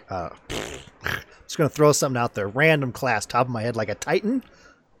playing like, just going to throw something out there, random class, top of my head, like a Titan.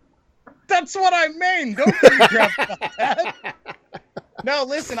 That's what I mean. Don't give me crap about that. No,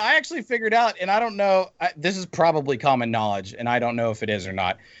 listen, I actually figured out, and I don't know, this is probably common knowledge, and I don't know if it is or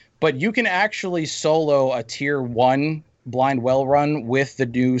not, but you can actually solo a tier 1 blind well run with the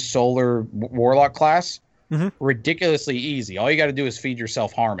new solar Warlock class. Mm-hmm. Ridiculously easy. All you got to do is feed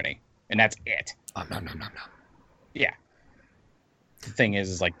yourself Harmony, and that's it. No. Yeah. The thing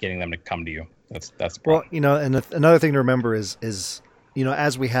is like getting them to come to you. That's the Well, problem. you know, and another thing to remember is, you know,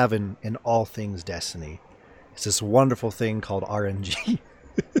 as we have in all things Destiny, it's this wonderful thing called RNG.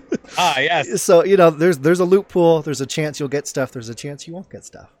 Yes. So, you know, there's a loot pool, there's a chance you'll get stuff, there's a chance you won't get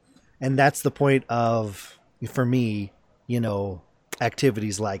stuff. And that's the point of, for me, you know,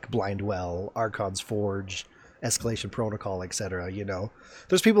 activities like Blind Well, Archon's Forge, Escalation Protocol, etc. You know,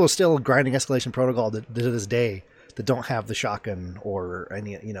 there's people who are still grinding Escalation Protocol to this day that don't have the shotgun or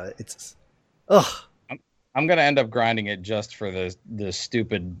any, you know, it's, ugh. I'm gonna end up grinding it just for the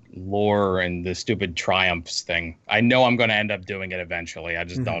stupid lore and the stupid triumphs thing. I know I'm gonna end up doing it eventually. I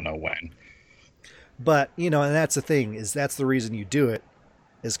just don't know when. But, you know, and that's the thing, is that's the reason you do it,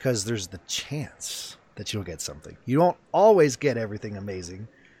 is because there's the chance that you'll get something. You don't always get everything amazing,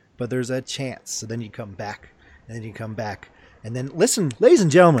 but there's a chance. So then you come back, and then you come back. And then, listen, ladies and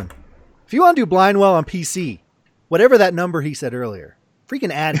gentlemen, if you want to do Blindwell on PC, whatever that number he said earlier,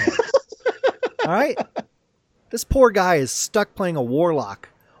 freaking add him. All right? This poor guy is stuck playing a Warlock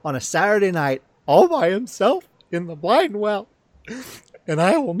on a Saturday night all by himself in the Blindwell. And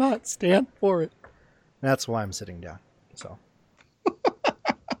I will not stand for it. That's why I'm sitting down. So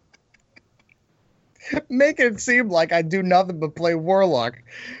Make it seem like I do nothing but play Warlock.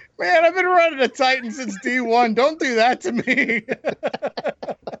 Man, I've been running a Titan since D1. Don't do that to me.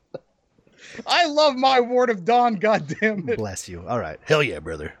 I love my Ward of Dawn, goddammit. bless you. All right. Hell yeah,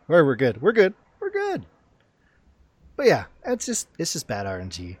 brother. We're good. We're good. We're good. But yeah, it's just bad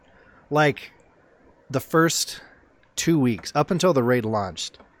RNG. Like the first 2 weeks up until the raid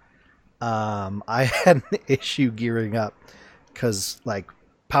launched, I had an issue gearing up because like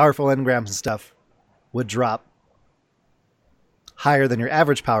powerful engrams and stuff would drop higher than your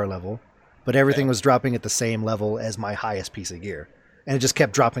average power level, but everything was dropping at the same level as my highest piece of gear, and it just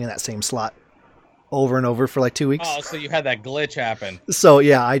kept dropping in that same slot over and over for like 2 weeks. Oh, so you had that glitch happen. So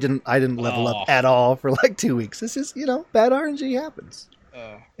yeah, I didn't level Oh. up at all for like 2 weeks. It's just, you know, bad RNG happens.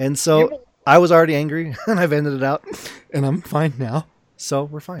 Uh, And so I was already angry and I've ended it out and I'm fine now. So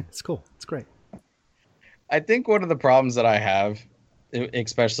we're fine. It's cool. It's great. I think one of the problems that I have,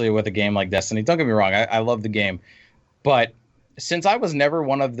 especially with a game like Destiny, don't get me wrong, I love the game, but since I was never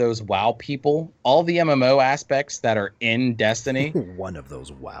one of those WoW people, all the MMO aspects that are in Destiny. One of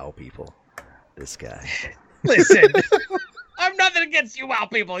those WoW people. This guy. Listen, I'm nothing against you WoW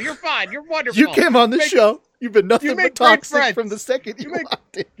people. You're fine. You're wonderful. You came on the Make- show. You've been nothing you but make great toxic friends. from the second you make-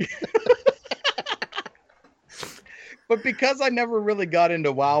 walked in. But because I never really got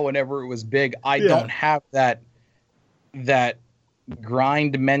into WoW whenever it was big, I Yeah. don't have that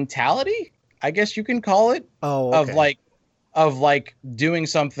grind mentality. I guess you can call it, Oh, of okay. like doing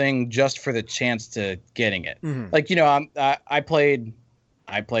something just for the chance to getting it. Mm-hmm. Like, I played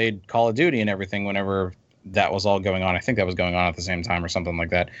Call of Duty and everything whenever that was all going on. I think that was going on at the same time or something like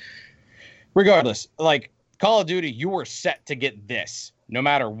that. Regardless, like Call of Duty, you were set to get this no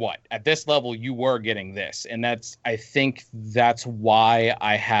matter what. At this level, you were getting this. And I think that's why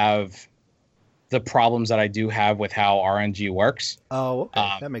I have the problems that I do have with how RNG works. Oh,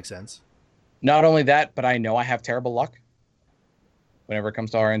 okay. That makes sense. Not only that, but I know I have terrible luck whenever it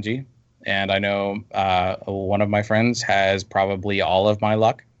comes to RNG. And I know one of my friends has probably all of my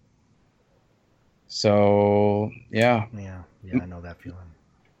luck. So, yeah. Yeah, I know that feeling.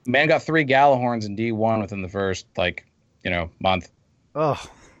 Man got 3 Galahorns in D1 within the first, month. Oh,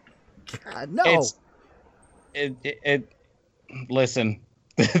 God, no. Listen,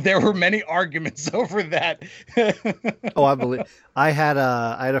 there were many arguments over that. Oh, I believe I had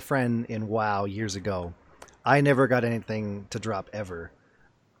a friend in WoW years ago. I never got anything to drop ever,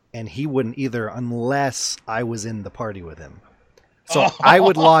 and he wouldn't either unless I was in the party with him. So I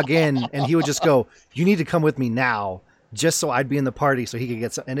would log in, and he would just go, "You need to come with me now," just so I'd be in the party, so he could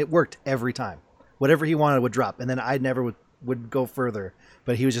get some. And it worked every time. Whatever he wanted would drop, and then I never would go further.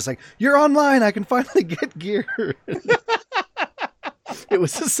 But he was just like, "You're online. I can finally get gear." It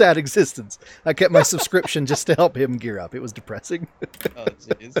was a sad existence. I kept my subscription just to help him gear up. It was depressing. Oh,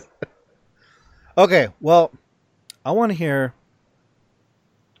 jeez. Okay, well, I want to hear.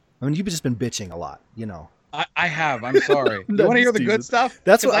 I mean, you've just been bitching a lot, you know. I have. I'm sorry. You No, want to hear the Jesus. good stuff?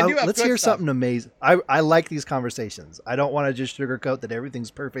 That's 'Cause what. I do have Let's good hear stuff. something amazing. I like these conversations. I don't want to just sugarcoat that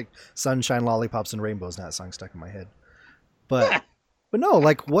everything's perfect, sunshine, lollipops, and rainbows. That song stuck in my head. But no,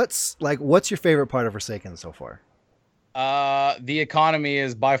 what's your favorite part of Forsaken so far? The economy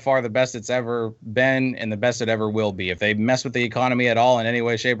is by far the best it's ever been and the best it ever will be. If they mess with the economy at all in any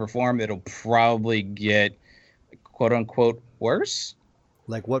way, shape, or form, it'll probably get quote unquote worse.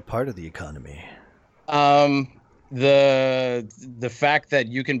 Like what part of the economy? The fact that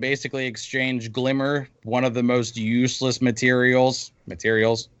you can basically exchange Glimmer, one of the most useless materials,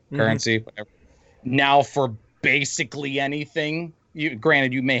 currency, whatever, now for basically anything.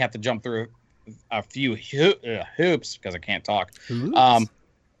 Granted, you may have to jump through a few hoops because I can't talk. Oops.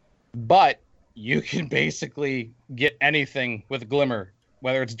 But you can basically get anything with Glimmer,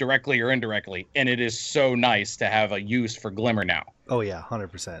 whether it's directly or indirectly, and it is so nice to have a use for Glimmer now. Oh yeah,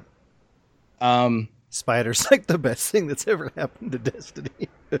 100%. Spider's like the best thing that's ever happened to Destiny.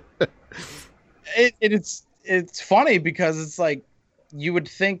 It's funny because it's like you would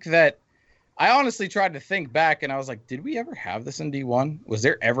think that. I honestly tried to think back and I was like, did we ever have this in D1? Was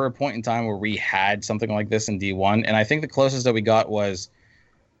there ever a point in time where we had something like this in D1? And I think the closest that we got was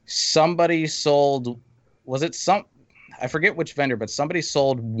somebody sold, I forget which vendor, but somebody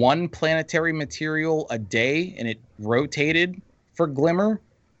sold 1 planetary material a day and it rotated for Glimmer.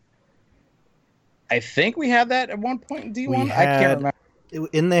 I think we had that at one point in D1. I can't remember.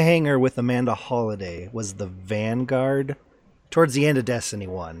 In the hangar with Amanda Holiday was the Vanguard towards the end of Destiny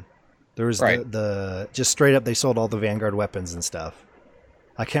 1. There was the just straight up, they sold all the Vanguard weapons and stuff.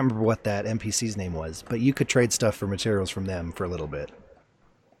 I can't remember what that NPC's name was, but you could trade stuff for materials from them for a little bit.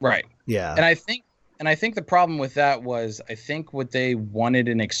 Right. Yeah. And I think the problem with that was, I think what they wanted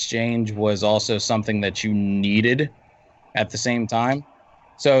in exchange was also something that you needed at the same time.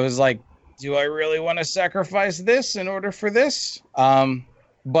 So it was like, do I really want to sacrifice this in order for this?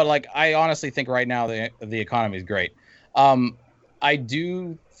 But like, I honestly think right now the economy is great. I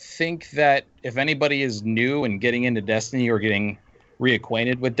do think that if anybody is new and getting into Destiny or getting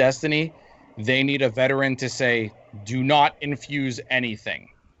reacquainted with Destiny, they need a veteran to say, do not infuse anything.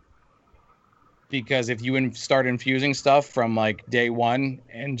 Because if you start infusing stuff from like day one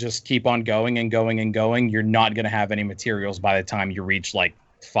and just keep on going and going and going, you're not going to have any materials by the time you reach like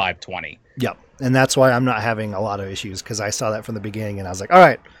 520. Yep. And that's why I'm not having a lot of issues, because I saw that from the beginning and I was like, all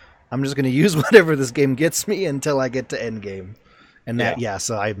right, I'm just going to use whatever this game gets me until I get to end game. And that,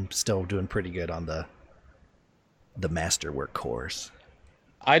 so I'm still doing pretty good on the masterwork course.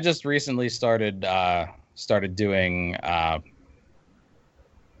 I just recently started doing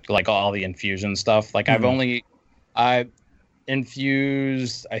like all the infusion stuff. Like I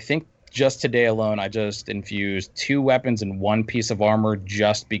infused, I think just today alone, I just infused 2 weapons and 1 piece of armor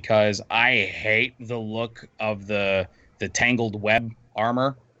just because I hate the look of the tangled web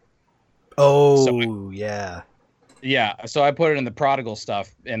armor. Oh, yeah. Yeah, so I put it in the Prodigal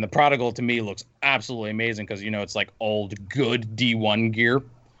stuff, and the Prodigal to me looks absolutely amazing because, it's like old, good D1 gear.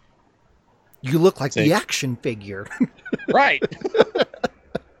 You look like the action figure. Right.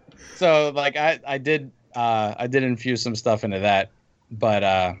 So, like, I did infuse some stuff into that, but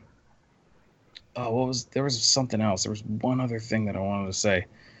there was something else. There was one other thing that I wanted to say.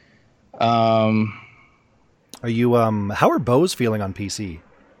 Um, Are you how are bows feeling on PC?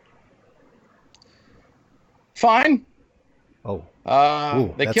 Fine. Oh,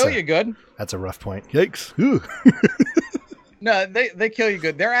 ooh, They kill you good. That's a rough point. Yikes. Ooh. No, they kill you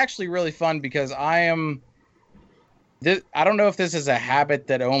good. They're actually really fun because I don't know if this is a habit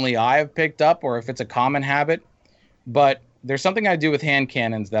that only I have picked up or if it's a common habit, but there's something I do with hand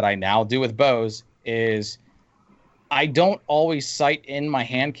cannons that I now do with bows is I don't always sight in my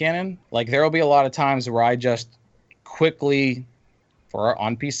hand cannon. Like there will be a lot of times where I just quickly,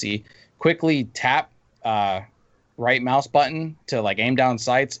 on PC, quickly tap right mouse button to like aim down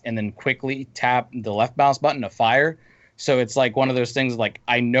sights and then quickly tap the left mouse button to fire. So it's like one of those things like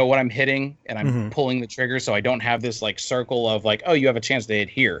I know what I'm hitting and I'm pulling the trigger so I don't have this like circle of like, oh, you have a chance to hit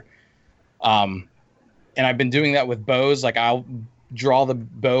here. And I've been doing that with bows. Like I'll draw the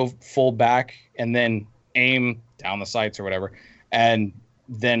bow full back and then aim down the sights or whatever and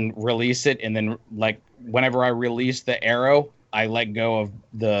then release it. And then like whenever I release the arrow, I let go of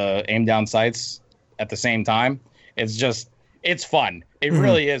the aim down sights at the same time. It's fun. It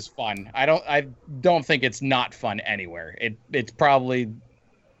really is fun. I don't think it's not fun anywhere. It's probably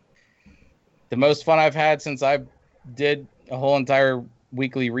the most fun I've had since I did a whole entire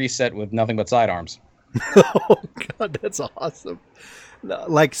weekly reset with nothing but sidearms. Oh god, that's awesome.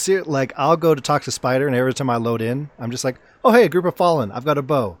 Like I'll go to talk to Spider and every time I load in, I'm just like, oh hey, a group of fallen, I've got a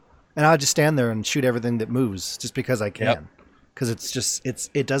bow. And I'll just stand there and shoot everything that moves just because I can. Because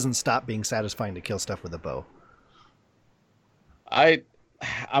it doesn't stop being satisfying to kill stuff with a bow.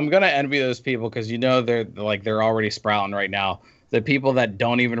 I'm gonna envy those people because they're already sprouting right now. The people that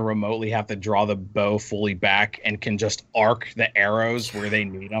don't even remotely have to draw the bow fully back and can just arc the arrows where they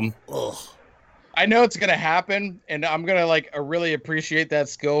need them. Ugh. I know it's gonna happen, and I'm gonna really appreciate that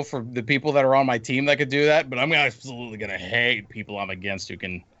skill for the people that are on my team that could do that. But I'm absolutely gonna hate people I'm against who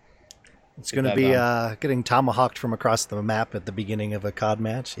can. It's gonna be getting tomahawked from across the map at the beginning of a COD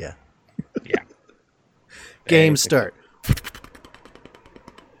match. Yeah. Yeah. Game start.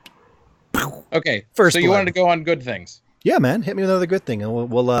 Okay. First so you blood. wanted to go on good things. Yeah, man. Hit me with another good thing, and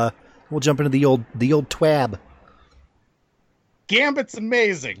we'll jump into the old twab. Gambit's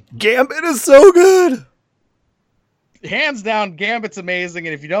amazing. Gambit is so good. Hands down, Gambit's amazing.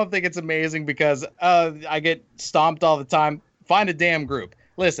 And if you don't think it's amazing because I get stomped all the time, find a damn group.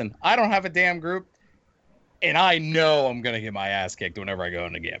 Listen, I don't have a damn group, and I know I'm going to get my ass kicked whenever I go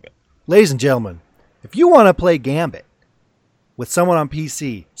into Gambit. Ladies and gentlemen, if you want to play Gambit with someone on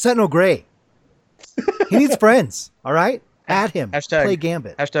PC, Sentinel Grey, he needs friends, all right? Add him. Hashtag, play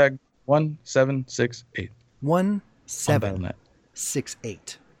Gambit. Hashtag 1768.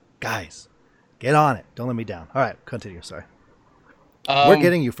 1768. Guys, get on it. Don't let me down. All right, continue. Sorry. We're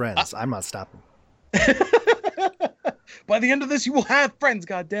getting you friends. I'm not stopping. By the end of this, you will have friends,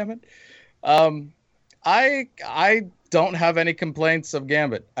 goddammit. I don't have any complaints of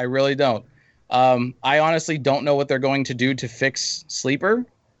Gambit. I really don't. I honestly don't know what they're going to do to fix Sleeper.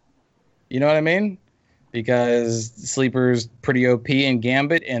 You know what I mean? Because Sleeper's pretty OP in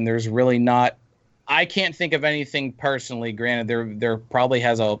Gambit, and there's really not. I can't think of anything personally. Granted, there probably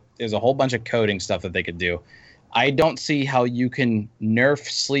there's a whole bunch of coding stuff that they could do. I don't see how you can nerf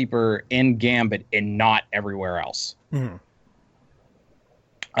Sleeper in Gambit and not everywhere else. Mm-hmm.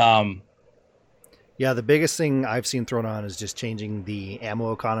 Yeah, the biggest thing I've seen thrown on is just changing the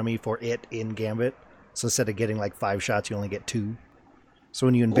ammo economy for it in Gambit. So instead of getting like 5 shots, you only get 2. So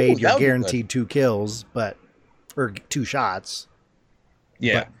when you invade, you're guaranteed 2 kills, or 2 shots.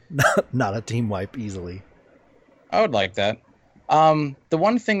 Yeah, but not a team wipe easily. I would like that. The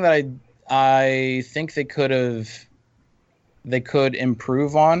one thing that I think they could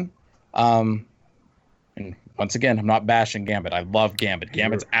improve on, and once again, I'm not bashing Gambit. I love Gambit.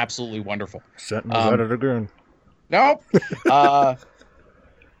 Gambit's absolutely wonderful. Setting us out of the ground. Nope.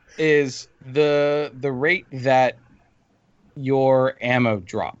 Is the rate that your ammo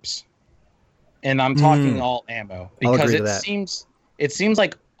drops, and I'm talking all ammo because it seems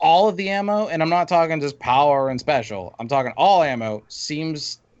like all of the ammo, and I'm not talking just power and special. I'm talking all ammo.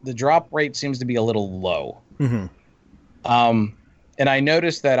 The drop rate seems to be a little low. Mm-hmm. And I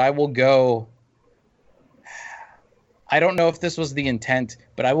noticed that I will go. I don't know if this was the intent,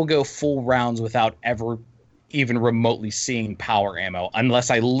 but I will go full rounds without ever even remotely seeing power ammo unless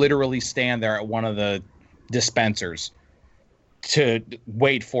I literally stand there at one of the dispensers to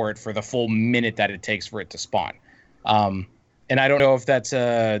wait for it for the full minute that it takes for it to spawn. And I don't know if that's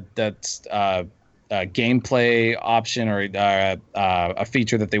a gameplay option or a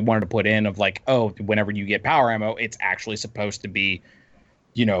feature that they wanted to put in of like, oh, whenever you get power ammo, it's actually supposed to be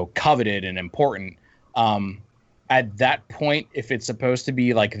coveted and important. At that point, if it's supposed to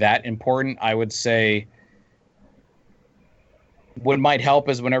be like that important, I would say what might help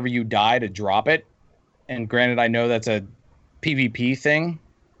is whenever you die to drop it. And granted, I know that's a PvP thing,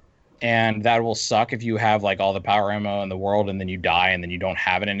 and that will suck if you have like all the power ammo in the world and then you die and then you don't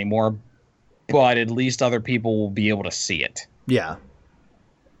have it anymore. But at least other people will be able to see it. Yeah.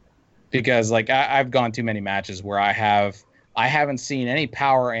 Because like I've gone too many matches where I haven't seen any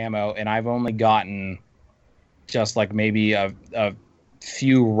power ammo, and I've only gotten just like maybe a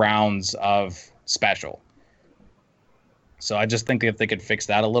few rounds of special. So I just think if they could fix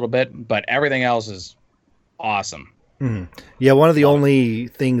that a little bit, but everything else is awesome. Mm-hmm. Yeah, one of the only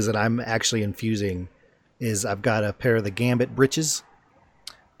things that I'm actually infusing is I've got a pair of the Gambit breeches,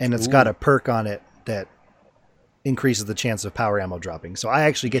 and it's got a perk on it that increases the chance of power ammo dropping. So I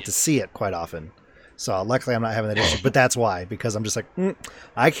actually get to see it quite often. So luckily I'm not having that issue, but that's why, because I'm just like,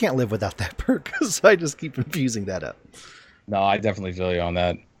 I can't live without that perk. So I just keep infusing that up. No, I definitely feel you on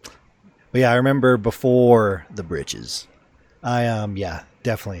that. But yeah, I remember before the breeches,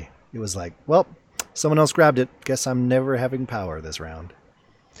 definitely. It was like, well, someone else grabbed it. Guess I'm never having power this round.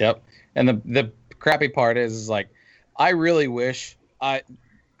 Yep. And the crappy part is like, I really wish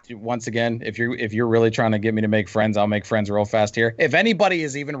once again, if you're really trying to get me to make friends, I'll make friends real fast here. If anybody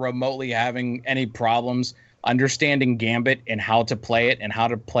is even remotely having any problems understanding Gambit and how to play it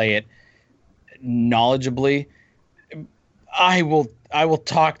knowledgeably, I will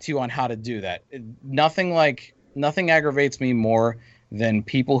talk to you on how to do that. Nothing aggravates me more than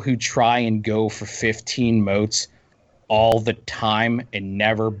people who try and go for 15 motes all the time and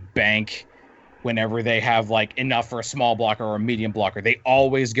never bank whenever they have like enough for a small blocker or a medium blocker. They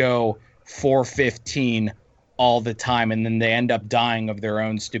always go 415 all the time, and then they end up dying of their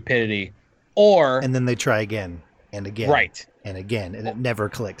own stupidity. And then they try again and again. Right. And again, and it never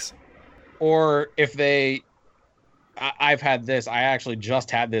clicks. Or if I've had this, I actually just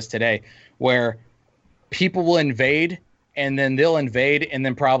had this today, where people will invade, and then they'll invade, and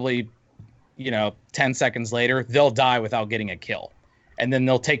then probably, 10 seconds later, they'll die without getting a kill. And then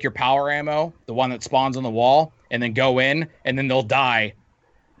they'll take your power ammo, the one that spawns on the wall, and then go in, and then they'll die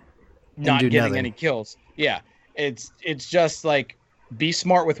not getting any kills. Yeah. It's just like, be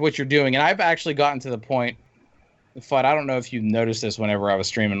smart with what you're doing. And I've actually gotten to the point, Fudd, I don't know if you noticed this whenever I was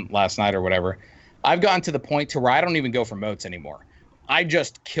streaming last night or whatever. I've gotten to the point to where I don't even go for motes anymore. I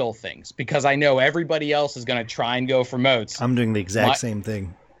just kill things because I know everybody else is going to try and go for motes. I'm doing the exact same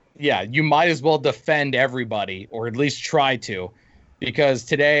thing. Yeah, you might as well defend everybody, or at least try to. Because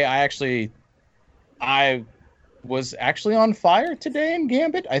today I was actually on fire today in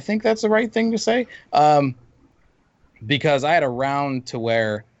Gambit. I think that's the right thing to say. Because I had a round to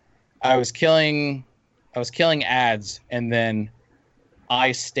where I was killing ads, and then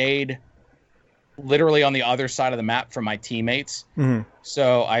I stayed literally on the other side of the map from my teammates. Mm-hmm.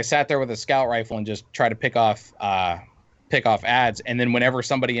 So I sat there with a scout rifle and just tried to pick off ads. And then whenever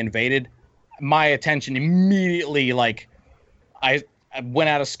somebody invaded, my attention immediately, like, I went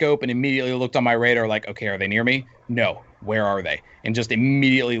out of scope and immediately looked on my radar like, okay, are they near me? No. Where are they? And just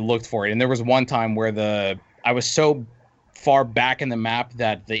immediately looked for it. And there was one time where I was so far back in the map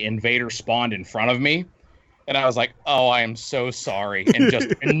that the invader spawned in front of me. And I was like, oh, I am so sorry. And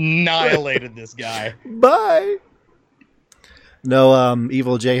just annihilated this guy. Bye. No,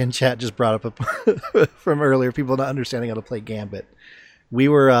 Evil J in chat just brought up from earlier, people not understanding how to play Gambit. We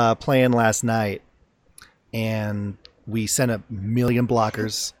were playing last night, and we sent a million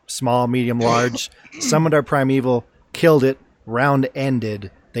blockers, small, medium, large, summoned our Primeval, killed it, round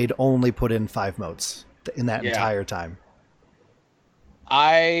ended. They'd only put in 5 motes in that entire time.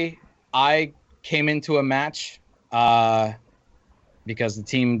 I came into a match because the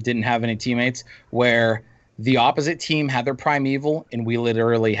team didn't have any teammates where the opposite team had their Primeval and we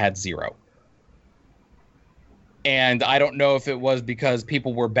literally had 0. And I don't know if it was because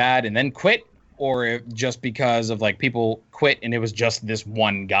people were bad and then quit, or just because of like people quit and it was just this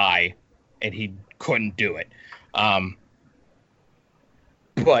one guy and he couldn't do it.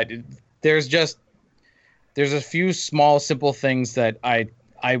 But there's a few small, simple things that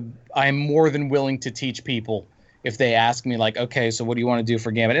I'm more than willing to teach people if they ask me like, okay, so what do you want to do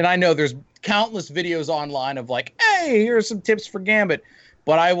for Gambit? And I know there's countless videos online of like, hey, here's some tips for Gambit,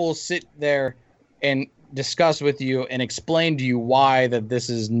 but I will sit there and discuss with you and explain to you why that this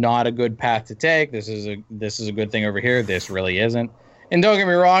is not a good path to take. This is a good thing over here. This really isn't. And don't get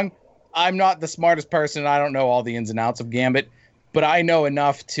me wrong, I'm not the smartest person. I don't know all the ins and outs of Gambit, but I know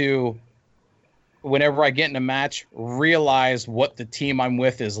enough to, whenever I get in a match, realize what the team I'm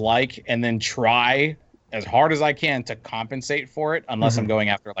with is like, and then try as hard as I can to compensate for it, unless I'm going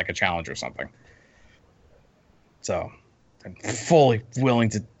after like a challenge or something. So I'm fully willing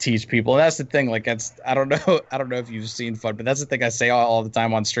to teach people. And that's the thing. Like, I don't know if you've seen Fun, but that's the thing I say all the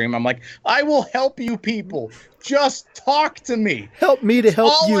time on stream. I'm like, I will help you people. Just talk to me. Help me to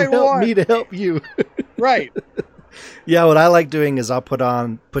help you. Help me to help you. Right. Yeah, what I like doing is I'll put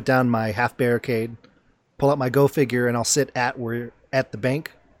down my half barricade, pull out my Go figure, and I'll sit at the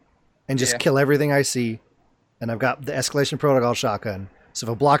bank and just kill everything I see. And I've got the escalation protocol shotgun. So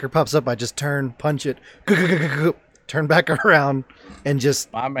if a blocker pops up, I just turn, punch it, turn back around, and just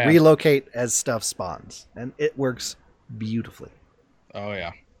relocate as stuff spawns. And it works beautifully. Oh,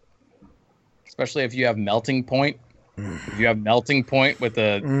 yeah. Especially if you have melting point. If you have melting point with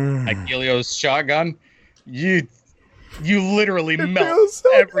a Helios shotgun, you literally melt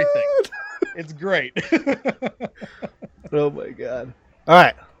so everything. Good. It's great. Oh, my God. All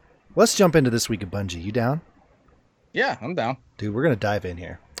right. Let's jump into this week of Bungie. You down? Yeah, I'm down. Dude, we're going to dive in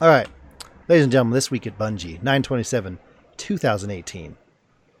here. All right. Ladies and gentlemen, this week at Bungie, 9/27/2018.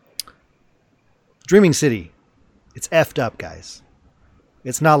 Dreaming City. It's effed up, guys.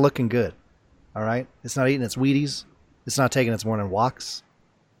 It's not looking good. All right? It's not eating its Wheaties. It's not taking its morning walks.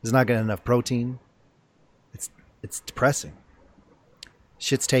 It's not getting enough protein. It's depressing.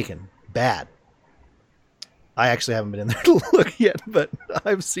 Shit's taken. Bad. I actually haven't been in there to look yet, but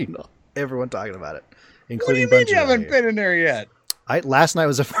I've seen everyone talking about it, including Bungie. What do you mean you haven't been in there yet? Last night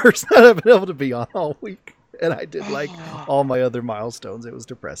was the first night I've been able to be on all week, and I did like all my other milestones. It was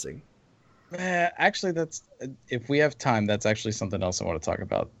depressing. Actually, if we have time, that's actually something else I want to talk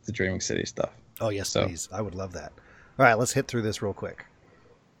about, the Dreaming City stuff. Oh, yes, please. I would love that. All right, let's hit through this real quick.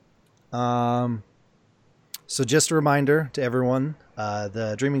 So just a reminder to everyone,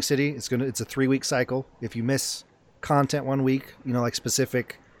 the Dreaming City, it's a 3-week cycle. If you miss content 1 week, like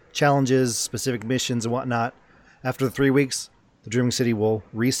specific challenges, specific missions and whatnot, after the 3 weeks, the Dreaming City will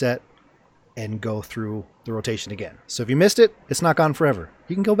reset and go through the rotation again. So if you missed it, it's not gone forever.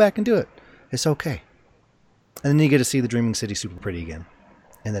 You can go back and do it. It's okay. And then you get to see the Dreaming City super pretty again.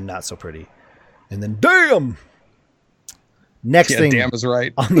 And then not so pretty. And then damn! Next thing damn is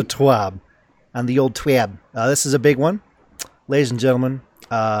right. on the TWAB. On the old TWAB. This is a big one. Ladies and gentlemen,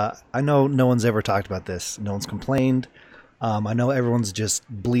 I know no one's ever talked about this. No one's complained. I know everyone's just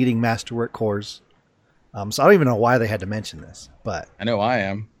bleeding Masterwork cores. So I don't even know why they had to mention this, but I know I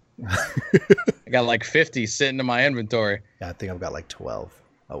am. I got like 50 sitting in my inventory. Yeah, I think I've got like 12.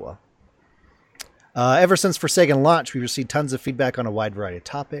 Oh, well. Ever since Forsaken launch, we've received tons of feedback on a wide variety of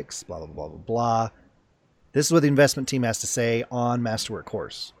topics, blah, blah, blah, blah, blah. This is what the investment team has to say on Masterwork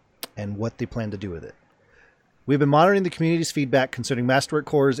cores and what they plan to do with it. We've been monitoring the community's feedback concerning Masterwork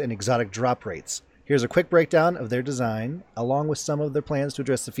cores and exotic drop rates. Here's a quick breakdown of their design, along with some of their plans to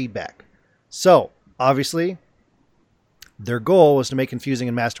address the feedback. So, obviously, their goal was to make confusing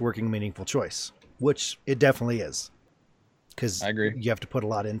and masterworking a meaningful choice, which it definitely is. Because I agree. You have to put a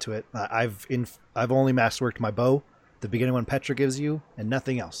lot into it. I've only masterworked my bow, the beginning one Petra gives you, and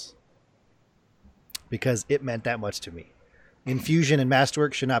nothing else. Because it meant that much to me. Infusion and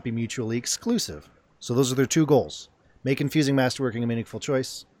masterwork should not be mutually exclusive. So those are their two goals. Make confusing masterworking a meaningful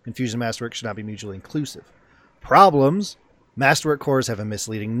choice. Infusion and masterwork should not be mutually inclusive. Problems: Masterwork cores have a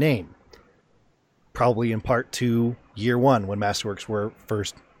misleading name. Probably in part to year one when Masterworks were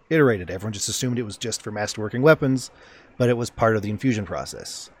first iterated. Everyone just assumed it was just for masterworking weapons, but it was part of the infusion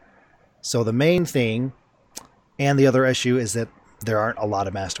process. So the main thing, and the other issue, is that there aren't a lot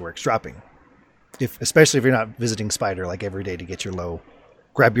of Masterworks dropping. Especially if you're not visiting Spider like every day to get your low.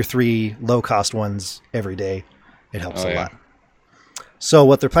 Grab your 3 low-cost ones every day. It helps a lot. So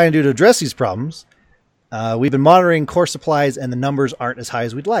what they're planning to do to address these problems, we've been monitoring core supplies and the numbers aren't as high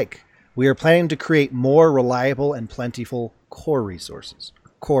as we'd like. We are planning to create more reliable and plentiful core sources.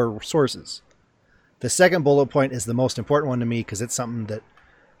 The second bullet point is the most important one to me because it's something that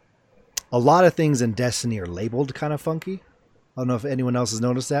a lot of things in Destiny are labeled kind of funky. I don't know if anyone else has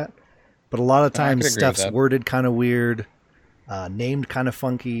noticed that, but a lot of times stuff's worded kind of weird, named kind of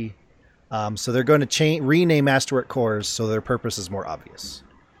funky. So they're going to rename Masterwork cores so their purpose is more obvious.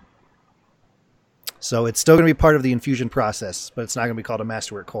 So it's still going to be part of the infusion process, but it's not going to be called a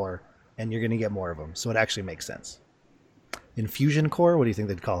Masterwork core, and you're going to get more of them. So it actually makes sense. Infusion core? What do you think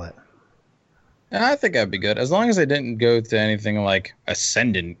they'd call it? I think that'd be good, as long as they didn't go to anything like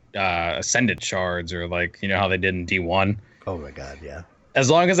ascendant shards or like how they did in D1. Oh my God, yeah. As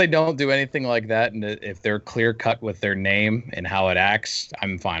long as they don't do anything like that, and if they're clear cut with their name and how it acts,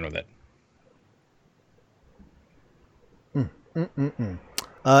 I'm fine with it.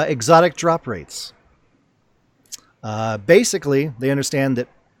 Exotic drop rates. Basically, they understand that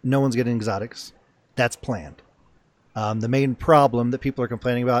no one's getting exotics. That's planned. The main problem that people are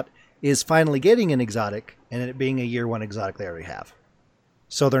complaining about is finally getting an exotic and it being a year one exotic they already have.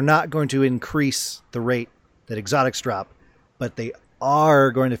 So they're not going to increase the rate that exotics drop, but they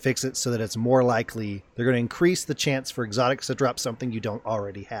are going to fix it so that it's more likely. They're going to increase the chance for exotics to drop something you don't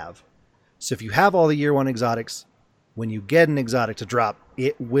already have. So if you have all the year one exotics, when you get an exotic to drop,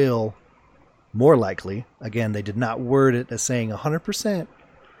 it will more likely, again, they did not word it as saying 100%.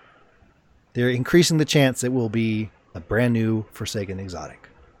 They're increasing the chance it will be a brand new Forsaken exotic.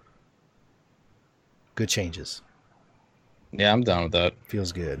 Good changes. Yeah, I'm done with that.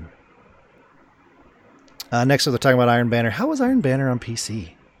 Feels good. Next up, they're talking about Iron Banner. How was Iron Banner on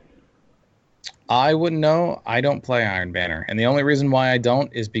PC? I wouldn't know. I don't play Iron Banner. And the only reason why I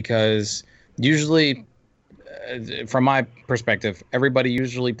don't is because usually, from my perspective, everybody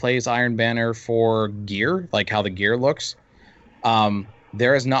usually plays Iron Banner for gear, like how the gear looks.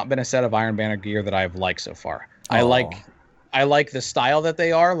 There has not been a set of Iron Banner gear that I've liked so far. Oh. I like the style that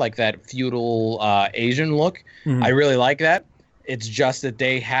they are, like that feudal Asian look. Mhm. I really like that. It's just that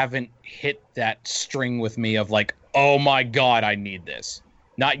they haven't hit that string with me of like, oh my God, I need this.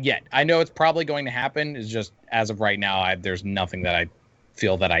 Not yet. I know it's probably going to happen. It's just as of right now, there's nothing that I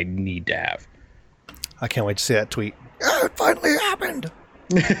feel that I need to have. I can't wait to see that tweet. It finally happened.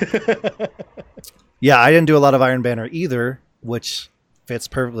 Yeah, I didn't do a lot of Iron Banner either, which fits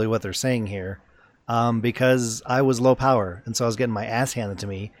perfectly what they're saying here, because I was low power, and so I was getting my ass handed to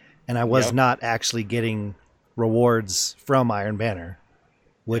me, and I was not actually getting rewards from Iron Banner,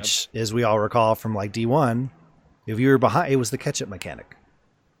 which, as we all recall from like D1, if you were behind, it was the catch-up mechanic.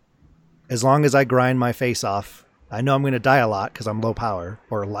 As long as I grind my face off, I know I'm going to die a lot because I'm low power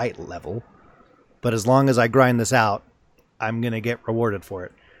or light level, but as long as I grind this out, I'm going to get rewarded for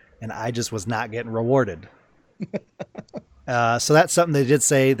it. And I just was not getting rewarded. So that's something they did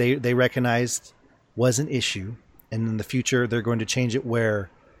say they recognized was an issue. And in the future, they're going to change it where,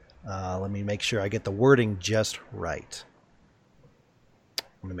 let me make sure I get the wording just right.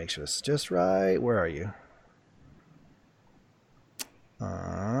 Let me make sure this is just right. Where are you?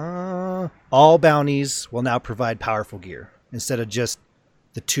 All bounties will now provide powerful gear instead of just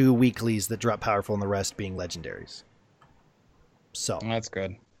the 2 weeklies that drop powerful and the rest being legendaries. So that's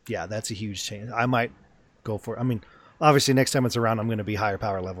good. Yeah, that's a huge change. I might go for it. I mean, obviously next time it's around, I'm going to be higher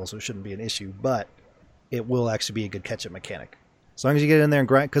power level, so it shouldn't be an issue, but it will actually be a good catch-up mechanic. As long as you get in there and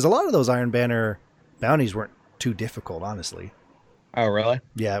grind, because a lot of those Iron Banner bounties weren't too difficult, honestly. Oh, really?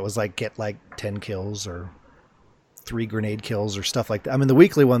 Yeah, it was like get like 10 kills or 3 grenade kills or stuff like that. I mean, the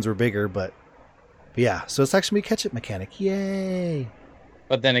weekly ones were bigger, but yeah, so it's actually a catch-up mechanic. Yay!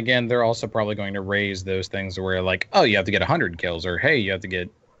 But then again, they're also probably going to raise those things where like, oh, you have to get 100 kills, or hey, you have to get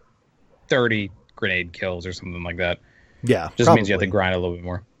 30 grenade kills or something like that. Yeah, just probably means you have to grind a little bit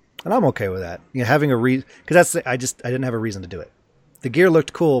more. And I'm okay with that. You know, having a reason, because I didn't have a reason to do it. The gear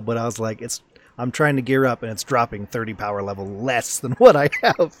looked cool, but I was like, I'm trying to gear up and it's dropping 30 power level less than what I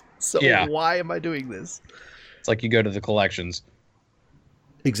have. So why am I doing this? It's like you go to the collections.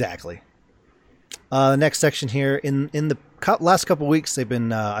 Exactly. The next section here in the last couple of weeks, I've been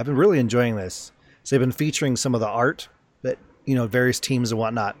really enjoying this. So they've been featuring some of the art that various teams and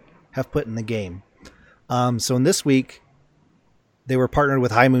whatnot have put in the game. So in this week, they were partnered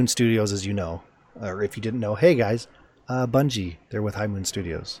with High Moon Studios, as you know, or if you didn't know, hey guys, Bungie, they're with High Moon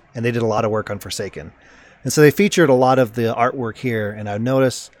Studios, and they did a lot of work on Forsaken, and so they featured a lot of the artwork here. And I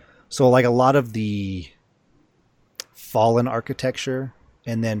noticed, so like a lot of the Fallen architecture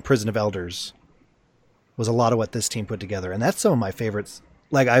and then Prison of Elders was a lot of what this team put together, and that's some of my favorites.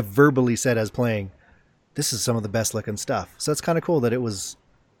 Like I've verbally said as playing, this is some of the best looking stuff. So it's kind of cool that it was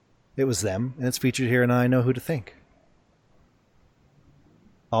them, and it's featured here, and I know who to thank.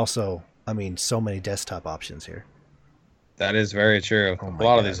 Also, I mean, so many desktop options here. That is very true. A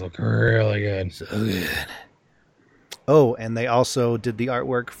lot of these look really good. So good. Oh, and they also did the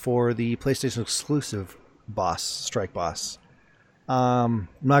artwork for the PlayStation exclusive boss, Strike Boss. I'm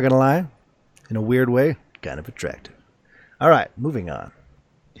not going to lie, in a weird way, kind of attractive. All right, moving on.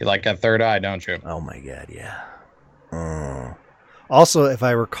 You like that third eye, don't you? Oh my god, yeah. Also, if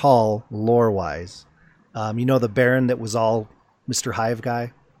I recall, lore-wise, the Baron that was all Mr. Hive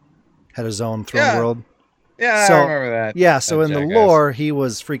guy? Had his own throne world? Yeah, so, I remember that. Yeah, so in the lore, he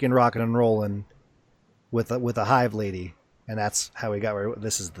was freaking rocking and rolling with a Hive lady, and that's how he got where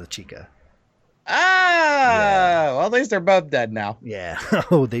this is the Chica. Well, at least they're both dead now. Yeah.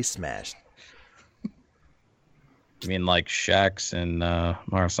 Oh, they smashed. You mean like Shax and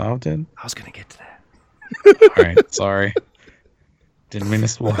Marasov did? I was going to get to that. All right, sorry. Didn't mean to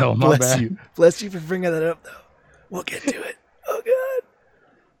spoil. My bad. Bless you for bringing that up, though. We'll get to it. Oh,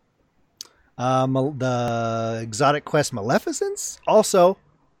 The Exotic Quest Maleficence. Also,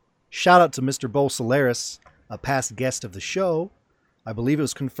 shout out to Mr. Bo Solaris, a past guest of the show. I believe it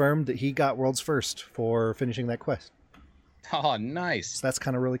was confirmed that he got World's First for finishing that quest. Oh, nice. So that's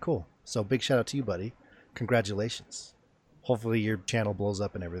kind of really cool. So big shout out to you, buddy. Congratulations. Hopefully your channel blows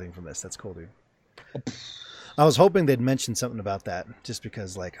up and everything from this. That's cool, dude. I was hoping they'd mention something about that just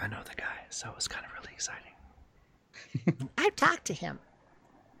because, like, I know the guy, so it's kind of really exciting. I've talked to him.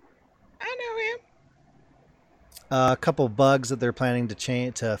 I know him. A couple of bugs that they're planning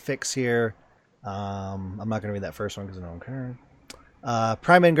to fix here. I'm not going to read that first one because I don't care.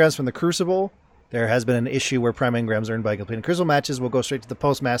 Prime engrams from the Crucible. There has been an issue where prime engrams earned by completing Crucible matches will go straight to the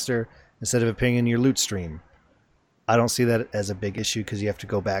Postmaster instead of appearing in your loot stream. I don't see that as a big issue because you have to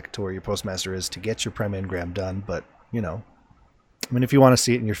go back to where your Postmaster is to get your prime engram done. But, you know, I mean, if you want to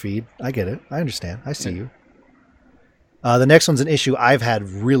see it in your feed, I get it. I understand. I see you. The next one's an issue I've had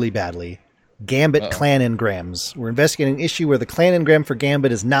really badly. Gambit clan engrams. We're investigating an issue where the clan engram for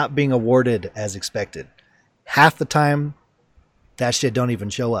Gambit is not being awarded as expected. Half the time, that shit don't even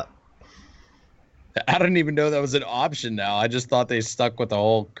show up. I didn't even know that was an option now. I just thought they stuck with the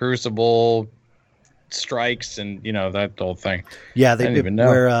whole Crucible strikes and, you know, that whole thing. Yeah, they didn't did. even know.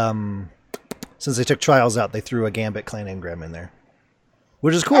 Where, since they took Trials out, they threw a Gambit clan engram in there,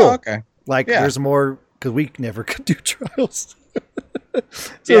 which is cool. Oh, okay. Like, Yeah. there's more, because we never could do Trials.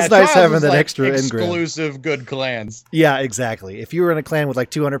 So Yeah, it's nice Trials having is that like extra engram. exclusive good clans. Yeah, exactly. If you were in a clan with like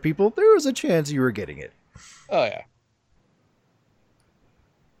 200 people, there was a chance you were getting it. Oh, yeah.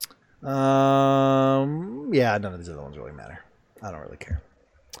 Yeah, none of these other ones really matter. I don't really care.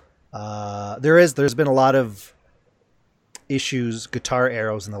 There's been a lot of issues, guitar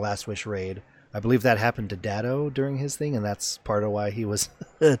arrows in the Last Wish raid. I believe that happened to Dado during his thing, and that's part of why he was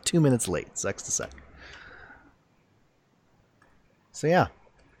 2 minutes late. Sucks to suck. So yeah,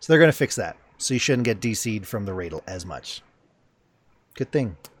 so they're gonna fix that. So you shouldn't get DC'd from the raid as much. Good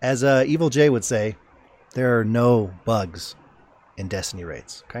thing. As Evil J would say, there are no bugs in Destiny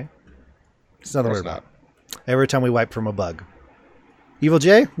raids. Okay, it's nothing to worry about. Every time we wipe from a bug. Evil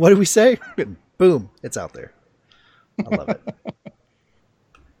J, what did we say? Boom, it's out there. I love it.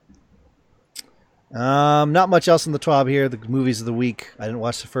 Not much else in the TWAB here. The movies of the week. I didn't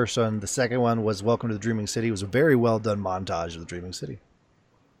watch the first one. The second one was Welcome to the Dreaming City. It was a very well done montage of the Dreaming City.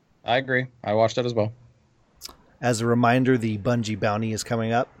 I agree. I watched it as well. As a reminder, the Bungie bounty is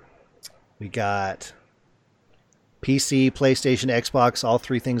coming up. We got PC, PlayStation, Xbox. All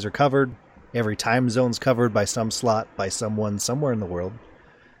three things are covered. Every time zone's covered by some slot by someone somewhere in the world.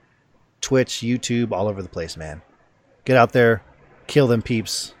 Twitch, YouTube, all over the place, man. Get out there, kill them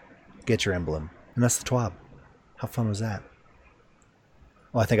peeps, get your emblem. And that's the TWAB. How fun was that?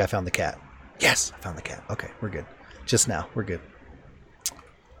 Oh, I think I found the cat. Yes, I found the cat. Okay, we're good. Just now, we're good.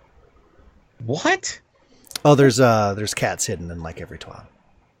 What? Oh, there's cats hidden in like every TWAB.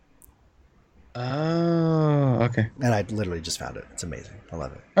 Oh, okay. And I literally just found it. It's amazing. I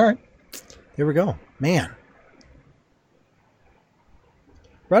love it. All right. Here we go. Man.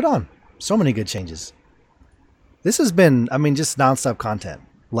 Right on. So many good changes. This has been, I mean, just nonstop content.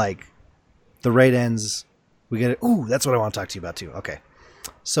 Like, the raid ends, we get it. Ooh, that's what I want to talk to you about too. Okay.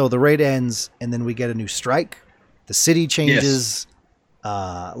 So the raid ends, and then we get a new strike. The city changes.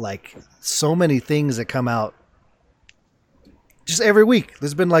 Yes. Like, so many things that come out just every week.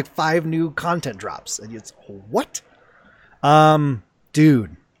 There's been like 5 new content drops. And it's, what?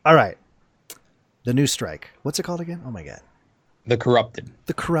 Dude. All right. The new strike. What's it called again? Oh my God. The Corrupted.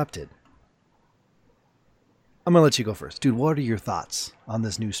 The Corrupted. I'm going to let you go first. Dude, what are your thoughts on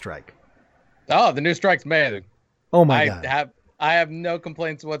this new strike? Oh, the new strike's amazing. Oh my God. I have no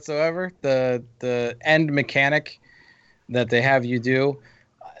complaints whatsoever. The end mechanic that they have you do.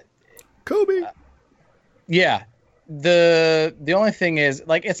 Kobe. Yeah. The only thing is,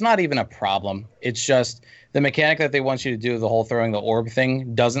 like, it's not even a problem. It's just the mechanic that they want you to do, the whole throwing the orb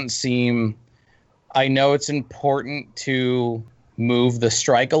thing, doesn't seem... I know it's important to move the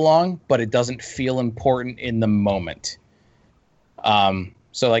strike along, but it doesn't feel important in the moment.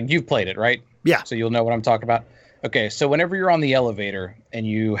 So, like, you've played it, right? Yeah. So you'll know what I'm talking about. Okay, so whenever you're on the elevator and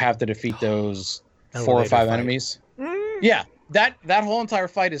you have to defeat those 4 or 5 enemies, yeah, that whole entire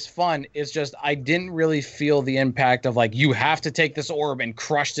fight is fun. It's just I didn't really feel the impact of, like, you have to take this orb and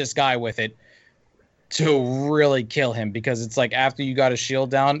crush this guy with it to really kill him, because it's like after you got his shield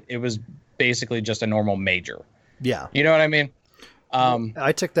down, it was basically just a normal major. Yeah. You know what I mean?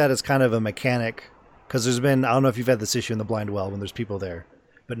 I took that as kind of a mechanic, because there's been, I don't know if you've had this issue in the Blind Well when there's people there,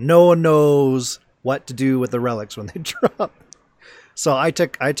 but no one knows what to do with the relics when they drop. So I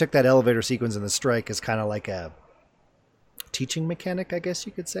took that elevator sequence in the strike as kind of like a teaching mechanic, I guess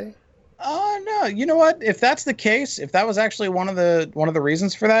you could say. Oh no, you know what? If that's the case, if that was actually one of the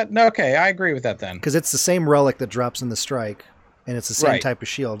reasons for that, no, okay, I agree with that then. Because it's the same relic that drops in the strike, and it's the same Right. type of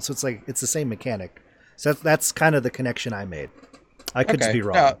shield. So it's like it's the same mechanic. So that's kind of the connection I made. I could just Okay. be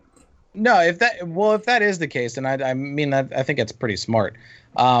wrong. No, if that is the case, then I mean I think it's pretty smart.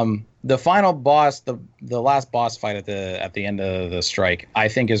 The final boss, the last boss fight at the end of the strike, I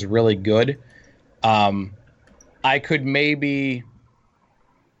think is really good. I could maybe,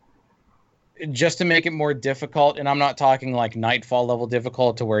 just to make it more difficult, and I'm not talking like Nightfall level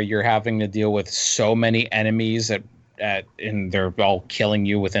difficult to where you're having to deal with so many enemies and they're all killing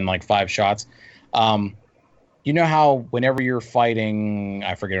you within like 5 shots. You know how whenever you're fighting,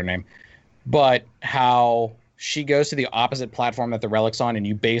 I forget her name, but how she goes to the opposite platform that the relic's on, and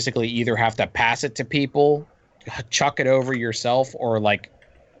you basically either have to pass it to people, chuck it over yourself, or like,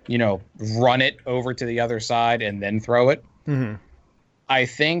 run it over to the other side and then throw it. Mm-hmm. I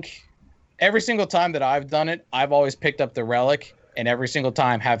think every single time that I've done it, I've always picked up the relic, and every single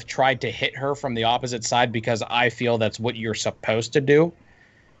time have tried to hit her from the opposite side because I feel that's what you're supposed to do.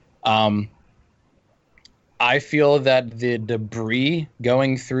 I feel that the debris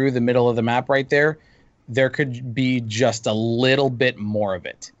going through the middle of the map right there could be just a little bit more of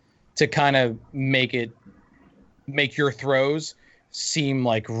it to kind of make your throws seem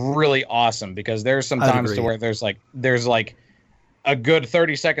like really awesome, because there's some times to where there's like a good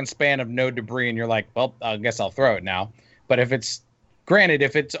 30-second span of no debris and you're like, well, I guess I'll throw it now. But if it's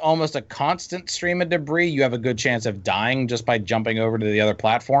almost a constant stream of debris, you have a good chance of dying just by jumping over to the other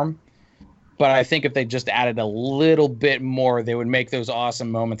platform. But I think if they just added a little bit more, they would make those awesome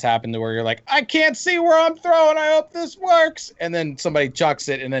moments happen to where you're like, I can't see where I'm throwing. I hope this works. And then somebody chucks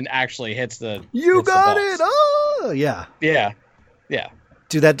it and then actually hits the. You got the it. Oh, yeah. Yeah.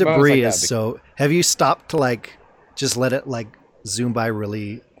 Dude, that debris like is so. Have you stopped to like just let it like zoom by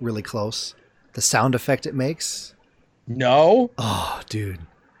really, really close? The sound effect it makes. No. Oh, dude.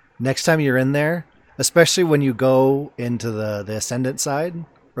 Next time you're in there, especially when you go into the ascendant side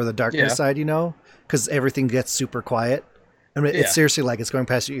or the darkness side, because everything gets super quiet. I mean, it's seriously like it's going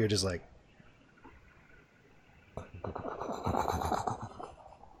past your ear, just like.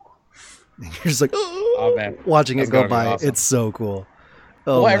 You're just like, oh man, watching it go by. Awesome. It's so cool.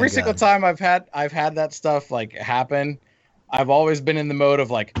 Oh, well, every single time I've had that stuff like happen, I've always been in the mode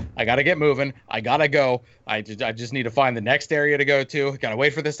of like, I gotta get moving, I gotta go, I just need to find the next area to go to, gotta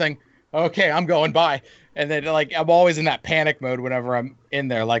wait for this thing. Okay, I'm going by. And then like I'm always in that panic mode whenever I'm in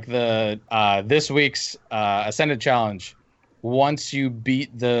there. Like the this week's Ascended Challenge, once you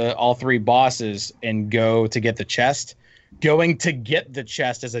beat all 3 bosses and go to get the chest, going to get the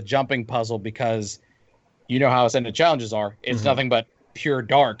chest is a jumping puzzle, because you know how Ascended Challenges are. It's nothing but pure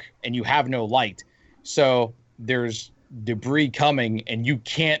dark and you have no light. So there's debris coming and you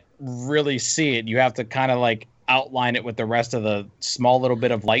can't really see it. You have to kind of like outline it with the rest of the small little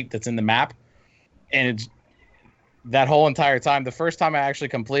bit of light that's in the map. And it's that whole entire time, the first time I actually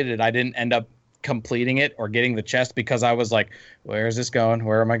completed it, I didn't end up completing it or getting the chest because I was like, where is this going?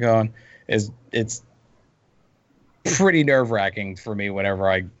 Where am I going? It's pretty nerve-wracking for me whenever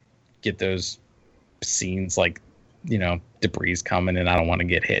I get those scenes like, debris coming and I don't want to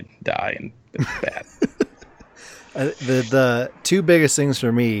get hit and die, and it's bad. The 2 biggest things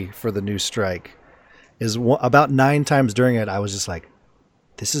for me for the new strike is about 9 times during it, I was just like,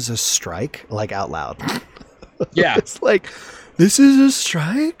 this is a strike? Like out loud. Yeah. It's like, this is a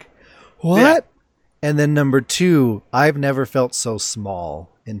strike? What? Yeah. And then number 2, I've never felt so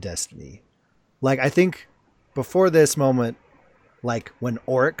small in Destiny. Like, I think before this moment, like when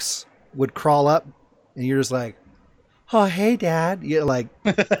orcs would crawl up and you're just like, oh, hey, Dad. You're like,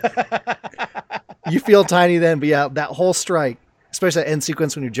 you feel tiny then. But yeah, that whole strike, especially that end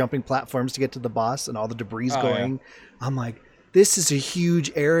sequence when you're jumping platforms to get to the boss and all the debris going. Yeah. I'm like, this is a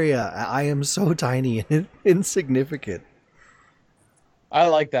huge area. I am so tiny and insignificant. I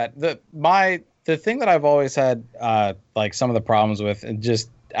like that. The thing that I've always had like some of the problems with, and just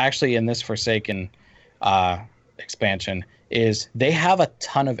actually in this Forsaken expansion, is they have a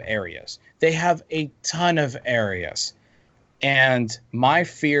ton of areas. And my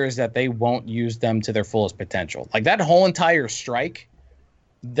fear is that they won't use them to their fullest potential. Like that whole entire strike,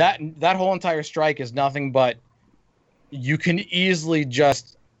 that whole entire strike is nothing but you can easily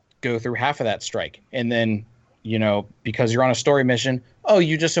just go through half of that strike. And then, because you're on a story mission,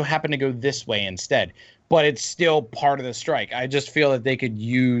 you just so happen to go this way instead. But it's still part of the strike. I just feel that they could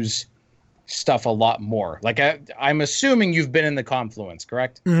use stuff a lot more. Like I'm assuming you've been in the Confluence,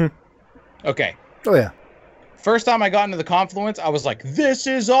 correct? Mm-hmm. Okay. Oh, yeah. First time I got into the Confluence, I was like, this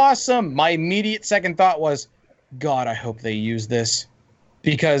is awesome. My immediate second thought was, God, I hope they use this.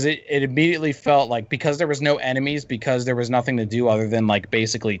 because it immediately felt like, because there was no enemies, because there was nothing to do other than like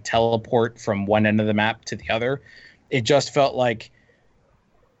basically teleport from one end of the map to the other, it just felt like,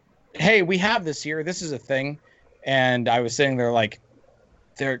 hey, we have this here, this is a thing. And I was sitting there like,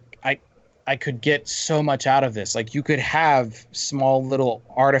 I could get so much out of this. Like, you could have small little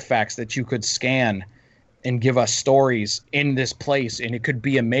artifacts that you could scan and give us stories in this place, and it could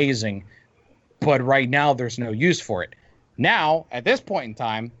be amazing. But right now there's no use for it. Now, at this point in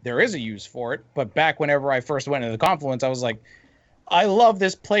time, there is a use for it. But back whenever I first went into the Confluence, I was like, I love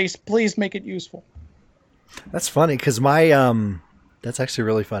this place. Please make it useful. That's funny because that's actually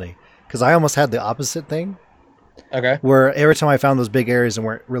really funny because I almost had the opposite thing. Okay. Where every time I found those big areas and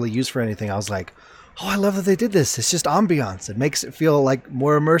weren't really used for anything, I was like, oh, I love that they did this. It's just ambiance. It makes it feel like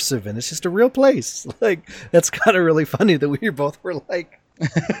more immersive and it's just a real place. Like, that's kind of really funny that we both were like,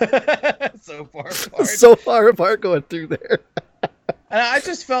 so far apart. So far apart going through there. And I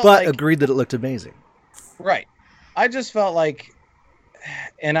just felt but like, agreed that it looked amazing. Right. I just felt like,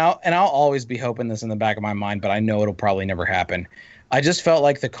 and I'll always be hoping this in the back of my mind, but I know it'll probably never happen. I just felt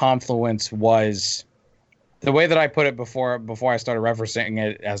like the Confluence was, the way that I put it before I started referencing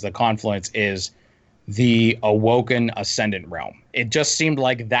it as the Confluence, is the Awoken Ascendant realm. It just seemed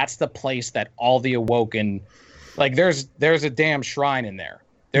like that's the place that all the Awoken, like there's a damn shrine in there.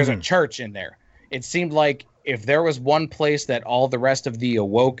 There's a church in there. It seemed like if there was one place that all the rest of the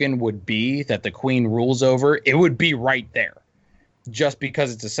Awoken would be, that the Queen rules over, it would be right there. Just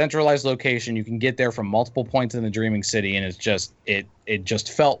because it's a centralized location, you can get there from multiple points in the Dreaming City, and it's just it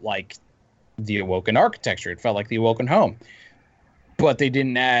just felt like the Awoken architecture. It felt like the Awoken home. But they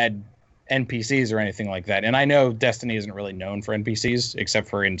didn't add NPCs or anything like that. And I know Destiny isn't really known for NPCs except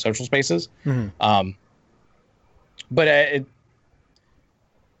for in social spaces. But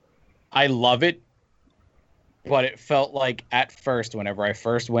I love it. But it felt like at first, whenever I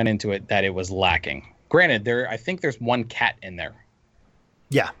first went into it, that it was lacking. Granted, I think there's one cat in there.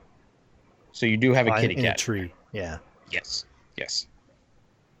 Yeah. So you do have a kitty in cat. A tree. Yeah. Yes.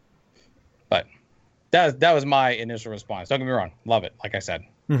 But that was my initial response. Don't get me wrong. Love it. Like I said.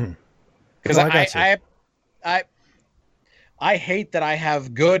 Because I hate that I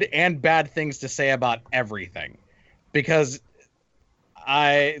have good and bad things to say about everything, because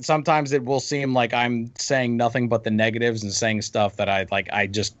sometimes it will seem like I'm saying nothing but the negatives and saying stuff that I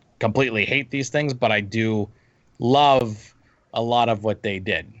just completely hate these things, but I do love a lot of what they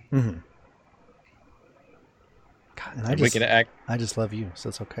did. God, and I just love you, so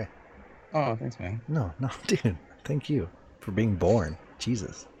it's okay. Oh, thanks, man. No, dude. Thank you for being born.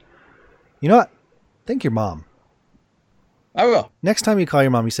 Jesus. You know what? Thank your mom. I will. Next time you call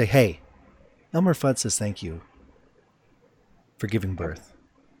your mom, you say, hey, Elmer Fudd says thank you for giving birth.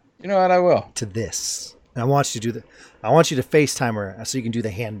 You know what? I will. To this. And I want you to do that. I want you to FaceTime her so you can do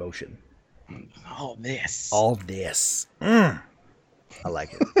the hand motion. All this. I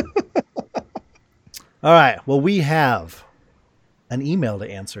like it. All right. Well, we have an email to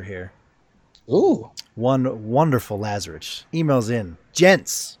answer here. Ooh. One wonderful Lazarus emails in.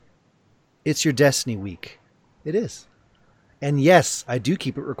 Gents, it's your Destiny week. It is. And yes, I do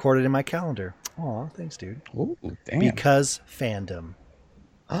keep it recorded in my calendar. Aw, thanks, dude. Ooh, damn. Because fandom.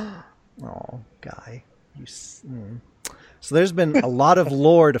 Oh, guy. So there's been a lot of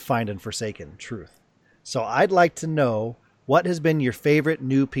lore to find in Forsaken, truth. So I'd like to know, what has been your favorite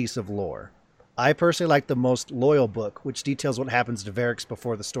new piece of lore? I personally like the Most Loyal book, which details what happens to Varix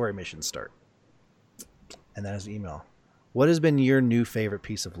before the story missions start. And that is the email. What has been your new favorite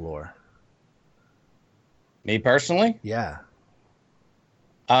piece of lore? Me personally? Yeah.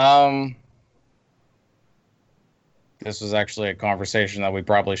 This was actually a conversation that we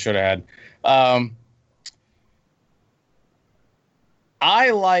probably should have had.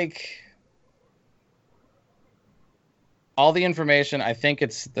 I like all the information. I think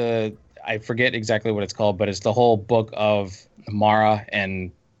it's I forget exactly what it's called, but it's the whole book of Mara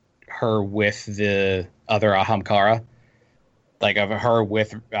and her with the other Ahamkara. Like, of her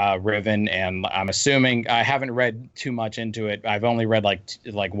with Riven, and I'm assuming, I haven't read too much into it. I've only read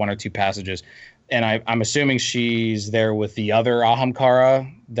like one or two passages, and I'm assuming she's there with the other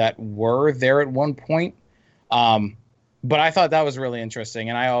Ahamkara that were there at one point. But I thought that was really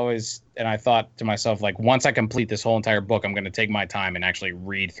interesting, and I thought to myself, like, once I complete this whole entire book, I'm going to take my time and actually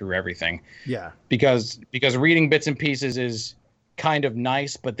read through everything. Yeah. Because reading bits and pieces is kind of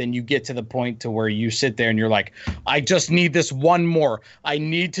nice, but then you get to the point to where you sit there and you're like, I just need this one more. I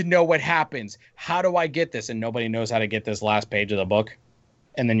need to know what happens. How do I get this? And nobody knows how to get this last page of the book.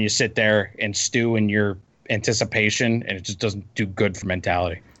 And then you sit there and stew in your anticipation, and it just doesn't do good for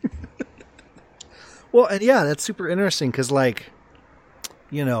mentality. Well, and yeah, that's super interesting because, like,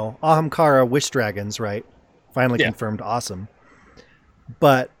 Ahamkara wish dragons, right? Finally confirmed, awesome.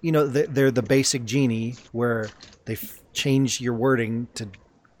 But, they're the basic genie where they change your wording to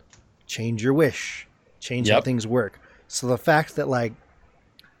change your wish, change how things work. So the fact that, like,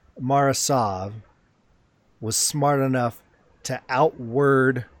 Mara Sov was smart enough to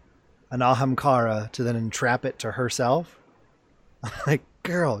outword an Ahamkara to then entrap it to herself, I'm like,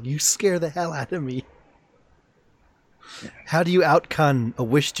 girl, you scare the hell out of me. How do you outcun a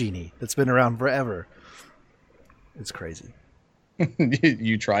wish genie that's been around forever? It's crazy.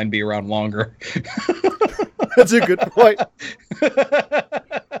 You try and be around longer. That's a good point.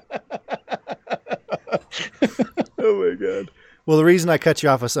 Oh my god. Well, the reason I cut you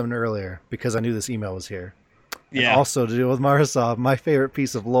off with something earlier, because I knew this email was here. Yeah. And also to do with Mara Sov, my favorite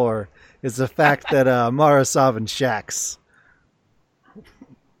piece of lore is the fact that Mara Sov and Shaxx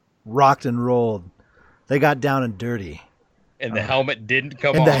rocked and rolled. They got down and dirty. And the helmet didn't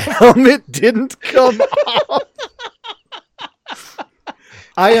come off. And the helmet didn't come off.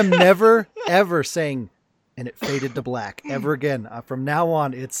 I am never, ever saying, and it faded to black, ever again. From now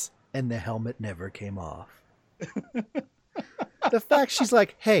on, it's, and the helmet never came off. The fact she's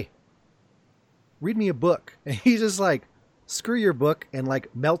like, hey, read me a book. And he's just like, screw your book, and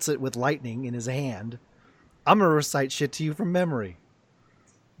like melts it with lightning in his hand. I'm going to recite shit to you from memory.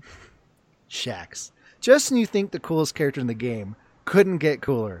 Shaxx. Just when you think the coolest character in the game couldn't get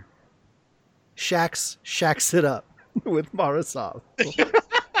cooler. Shaxx it up with Mara Sov.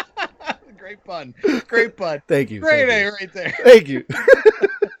 Great pun. Great pun. Thank you. Great A right there. Thank you.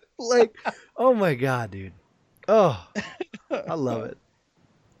 Like, oh my god, dude. Oh, I love it.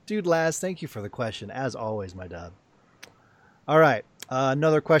 Dude, Laz, thank you for the question. As always, my dad. All right.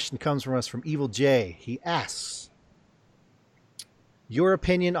 Another question comes from us from Evil J. He asks, your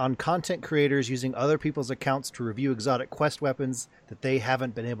opinion on content creators using other people's accounts to review exotic quest weapons that they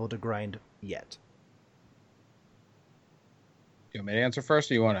haven't been able to grind yet. You want me to answer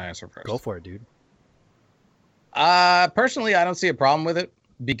first, or you want to answer first? Go for it, dude. Personally, I don't see a problem with it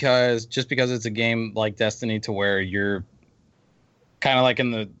because it's a game like Destiny to where you're kind of like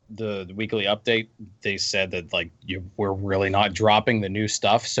in the weekly update, they said that like we're really not dropping the new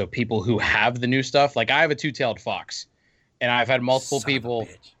stuff. So people who have the new stuff, like I have a two-tailed fox, and I've had multiple people.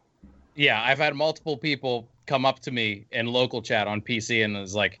 Yeah, I've had multiple people come up to me in local chat on PC and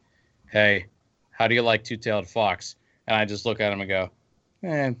is like, "Hey, how do you like two-tailed fox?" And I just look at him and go,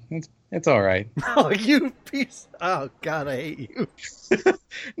 it's all right. Oh, you piece! Oh God, I hate you.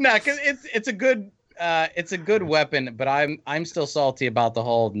 No, because it's a good weapon, but I'm still salty about the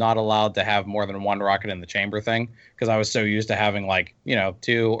whole not allowed to have more than one rocket in the chamber thing because I was so used to having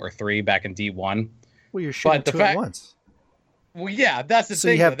 2 or 3 back in D1. Well, you're shooting two at once. Well, yeah, that's the thing. So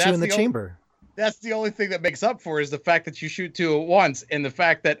you have 2 in the chamber. That's the only thing that makes up for it is the fact that you shoot 2 at once, and the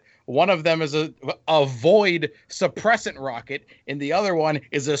fact that one of them is a void suppressant rocket, and the other one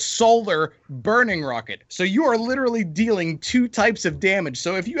is a solar burning rocket. So you are literally dealing 2 types of damage.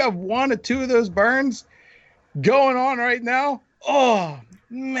 So if you have 1 or 2 of those burns going on right now, oh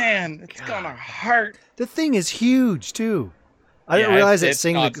man, it's gonna hurt. The thing is huge too. I didn't realize it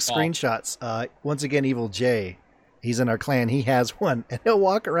seeing the screenshots. Once again, Evil J. He's in our clan. He has one, and he'll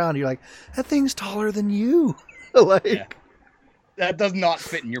walk around. You're like, that thing's taller than you. That does not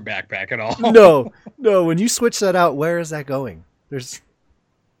fit in your backpack at all. No. When you switch that out, where is that going?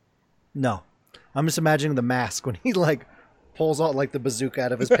 No. I'm just imagining the mask when he pulls out the bazooka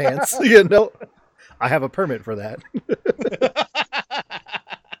out of his pants. I have a permit for that.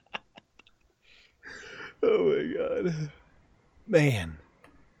 Oh my god, man.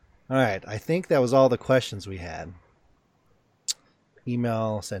 All right, I think that was all the questions we had.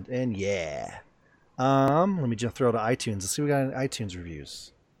 Email sent in, yeah. Let me just throw to iTunes. Let's see what we got in iTunes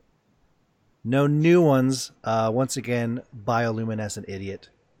reviews. No new ones. Once again, Bioluminescent Idiot.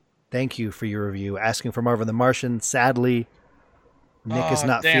 Thank you for your review. Asking for Marvin the Martian. Sadly, Nick is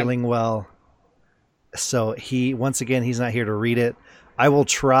not feeling well. So he's not here to read it. I will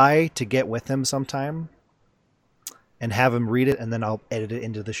try to get with him sometime and have him read it, and then I'll edit it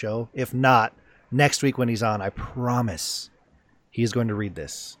into the show. If not, next week when he's on, I promise he's going to read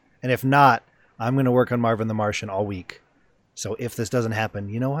this. And if not, I'm going to work on Marvin the Martian all week. So if this doesn't happen,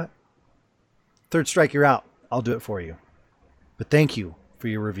 you know what? Third strike, you're out. I'll do it for you. But thank you for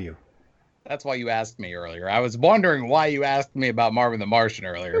your review. That's why you asked me earlier. I was wondering why you asked me about Marvin the Martian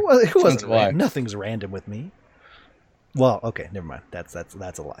earlier. It wasn't random. Nothing's random with me. Well, okay, never mind. That's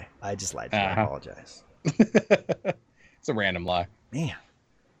a lie. I just lied to you. I apologize. It's a random lie. Man.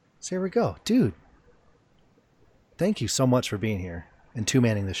 So here we go. Dude. Thank you so much for being here and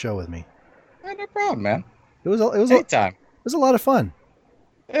two-manning the show with me. No problem, man. It was Anytime. It was a lot of fun.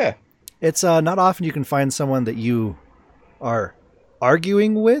 Yeah. It's not often you can find someone that you are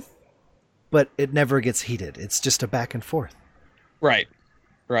arguing with, but it never gets heated. It's just a back and forth. Right.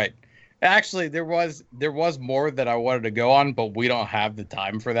 Right. Actually, there was more that I wanted to go on, but we don't have the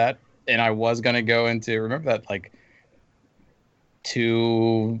time for that. And I was gonna go into, remember that like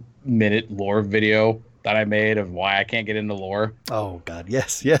 2-minute lore video that I made of why I can't get into lore? Oh God,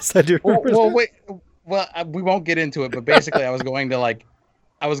 yes, I do remember. Well, that. wait. Well, we won't get into it, but basically, I was going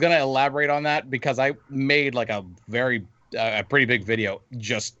to elaborate on that because I made like a pretty big video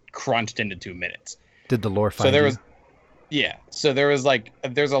just crunched into 2 minutes. Did the lore find So there you? was, yeah. So there's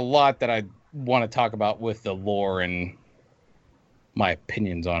a lot that I want to talk about with the lore and my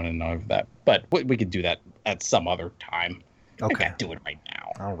opinions on it and all of that. But we could do that at some other time. Okay. I can't do it right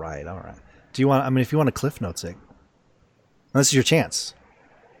now. All right. Do you want? I mean, if you want a cliff notes it, this is your chance.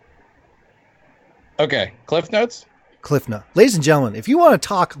 Okay, Cliff Notes. Cliff note, ladies and gentlemen. If you want to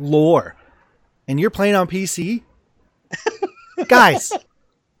talk lore, and you're playing on PC, guys,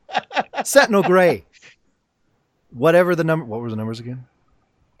 Sentinel Grey. Whatever the number. What were the numbers again?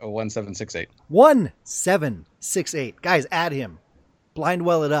 1768. 1768. Guys, add him.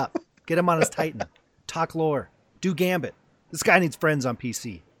 Blindwell it up. Get him on his Titan. Talk lore. Do Gambit. This guy needs friends on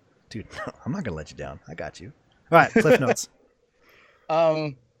PC. Dude, I'm not going to let you down. I got you. All right, Cliff Notes.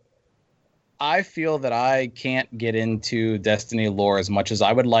 I feel that I can't get into Destiny lore as much as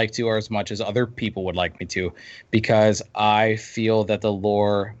I would like to, or as much as other people would like me to, because I feel that the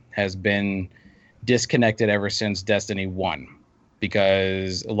lore has been disconnected ever since Destiny 1.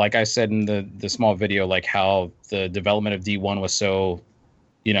 Because, like I said in the small video, like how the development of D1 was so,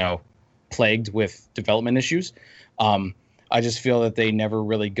 plagued with development issues. I just feel that they never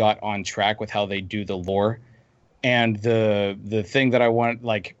really got on track with how they do the lore. And the thing that I want,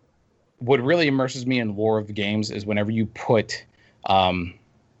 like, what really immerses me in lore of the games is whenever you put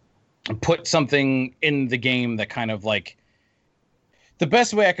something in the game that kind of like, the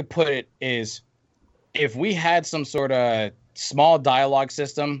best way I could put it is if we had some sort of small dialogue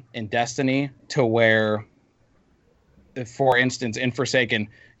system in Destiny to where, for instance, in Forsaken,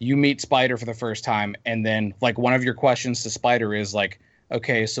 you meet Spider for the first time, and then like one of your questions to Spider is like,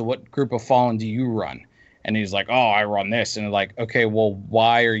 okay, so what group of Fallen do you run? And he's like, oh, I run this. And like, okay, well,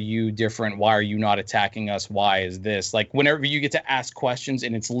 why are you different? Why are you not attacking us? Why is this? Like, whenever you get to ask questions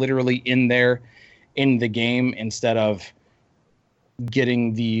and it's literally in there in the game instead of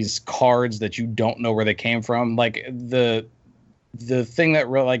getting these cards that you don't know where they came from. Like, the thing that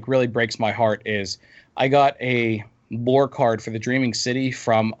really breaks my heart is I got a lore card for the Dreaming City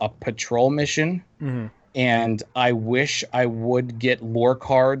from a patrol mission. Mm-hmm. And I wish I would get lore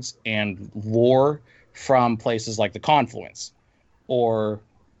cards and lore from places like the Confluence or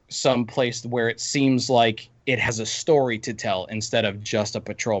some place where it seems like it has a story to tell instead of just a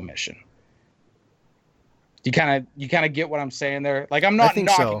patrol mission. You kind of get what I'm saying there? Like, I'm not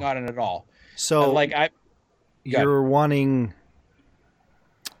knocking on it at all. So like you're wanting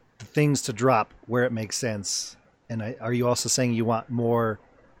the things to drop where it makes sense. And are you also saying you want more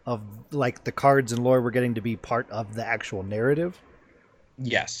of like the cards and lore we're getting to be part of the actual narrative?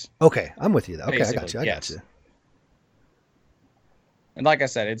 Yes. Okay, I'm with you though. Okay, Basically, I got you. I got you. And like I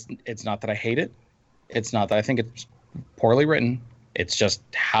said, it's not that I hate it. It's not that I think it's poorly written. It's just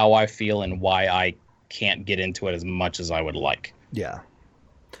how I feel and why I can't get into it as much as I would like. Yeah.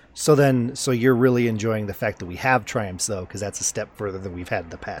 So you're really enjoying the fact that we have triumphs though, because that's a step further than we've had in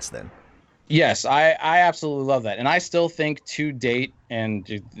the past then. Yes, I absolutely love that. And I still think to date,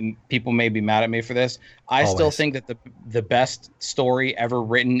 and people may be mad at me for this, I Always. still think that the best story ever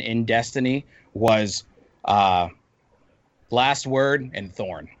written in Destiny was Last Word and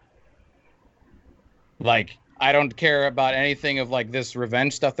Thorn. Like, I don't care about anything of like this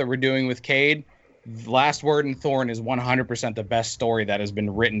revenge stuff that we're doing with Cayde. Last Word and Thorn is 100% the best story that has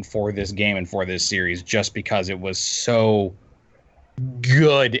been written for this game and for this series, just because it was so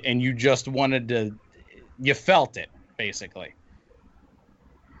good and you just you felt it basically.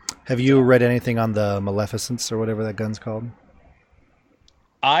 Have you read anything on the Maleficence or whatever that gun's called?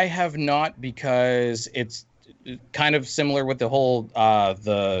 I have not, because it's kind of similar with the whole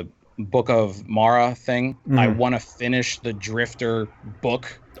the Book of Mara thing. I want to finish the Drifter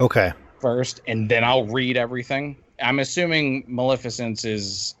book first, and then I'll read everything. I'm assuming Maleficence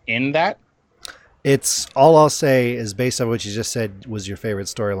is in that. It's all I'll say is based on what you just said was your favorite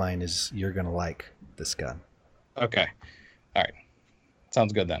storyline is you're going to like this gun. Okay. All right.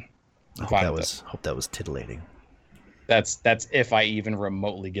 Sounds good then. Hope that was titillating. That's if I even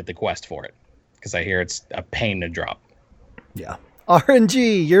remotely get the quest for it, because I hear it's a pain to drop. Yeah.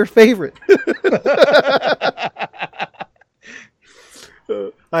 RNG, your favorite.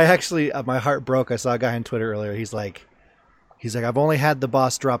 I actually, my heart broke. I saw a guy on Twitter earlier. He's like, I've only had the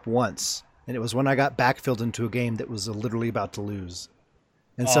boss drop once, and it was when I got backfilled into a game that was literally about to lose.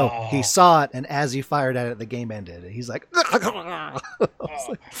 And so he saw it, and as he fired at it, the game ended. And he's like, I was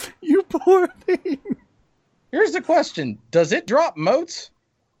like, you poor thing. Here's the question. Does it drop motes?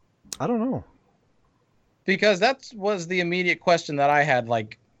 I don't know. Because that was the immediate question that I had.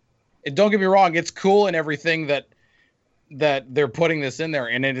 Like, don't get me wrong, it's cool and everything that they're putting this in there,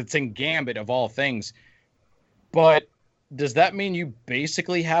 and it's in Gambit of all things. But does that mean you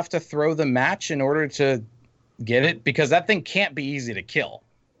basically have to throw the match in order to get it? Because that thing can't be easy to kill.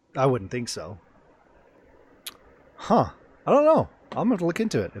 I wouldn't think so. Huh. I don't know. I'm going to look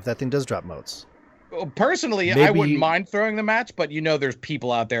into it if that thing does drop motes. Well, personally, I wouldn't mind throwing the match, but there's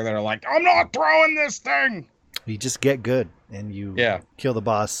people out there that are like, I'm not throwing this thing. You just get good, and you kill the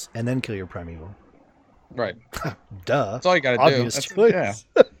boss, and then kill your primeval. Right. Duh. That's all you got to do. Obvious choice.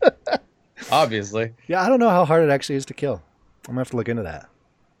 Yeah. Obviously. Yeah, I don't know how hard it actually is to kill. I'm going to have to look into that.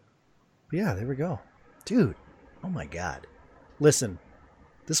 But yeah, there we go. Dude, oh my God. Listen,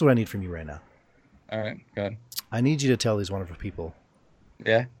 this is what I need from you right now. All right, go ahead. I need you to tell these wonderful people.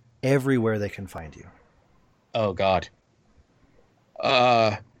 Yeah? Everywhere they can find you. Oh, God.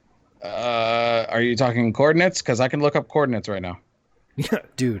 Are you talking coordinates? Because I can look up coordinates right now. Yeah,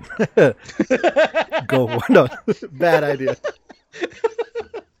 dude. Go. No, bad idea.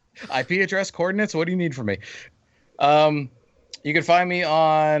 IP address, coordinates. What do you need from me? You can find me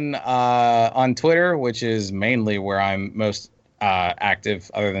on Twitter, which is mainly where I'm most active,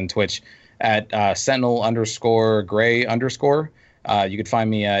 other than Twitch, at Sentinel_Gray_. You could find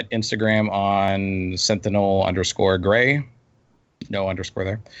me at Instagram on Sentinel_Gray. No underscore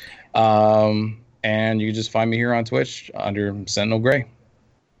there. And you can just find me here on Twitch under Sentinel Gray.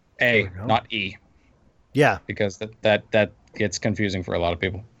 A, not E. Yeah. Because that gets confusing for a lot of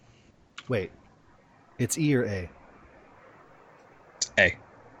people. Wait. It's E or A? A.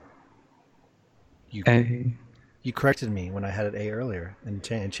 You corrected me when I had it A earlier and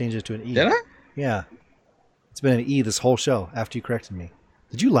changed it to an E. Did I? Yeah. It's been an E this whole show after you corrected me.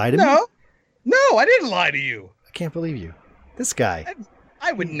 Did you lie to me? No, I didn't lie to you. I can't believe you. This guy.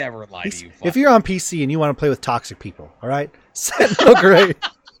 I would never lie to you. If you're on PC and you want to play with toxic people, all right? Sentinel Gray.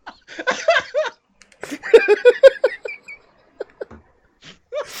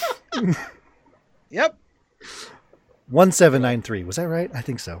 Yep. 1793. Was that right? I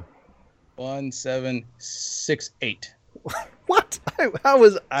think so. 1768. What?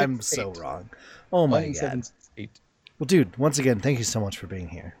 I'm so wrong. Oh my God. Well, dude, once again, thank you so much for being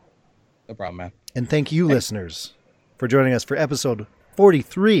here. No problem, man. And thank you, listeners, for joining us for episode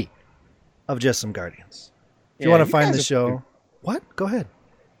 43 of Just Some Guardians. If you want to find the show... What? Go ahead.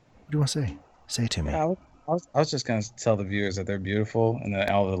 What do you want to say? Say it to me. Yeah, I was just going to tell the viewers that they're beautiful, and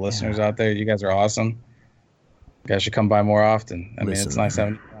that all the listeners out there, you guys are awesome. You guys should come by more often. I mean, it's nice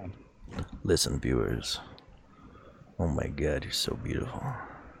having you on. Listen, viewers. Oh my God, you're so beautiful.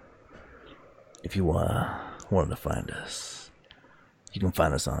 If you wanted to find us, you can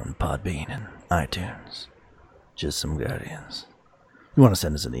find us on Podbean and iTunes. Just Some Guardians. If you want to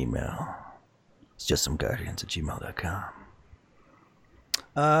send us an email, it's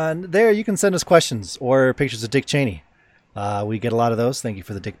justsomeguardians@gmail.com. There, you can send us questions or pictures of Dick Cheney. We get a lot of those. Thank you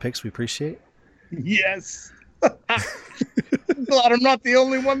for the dick pics. We appreciate it. Yes. Glad I'm not the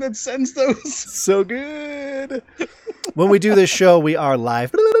only one that sends those. So good. When we do this show, we are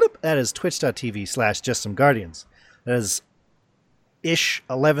live. That is twitch.tv/justsomeguardians. That is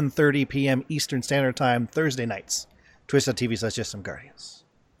 11:30 p.m. Eastern Standard Time, Thursday nights. Twitch.tv/justsomeguardians.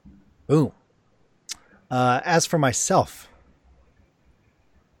 Boom. As for myself,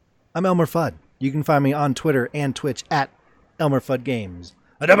 I'm Elmer Fudd. You can find me on Twitter and Twitch at Elmer Fudd Games.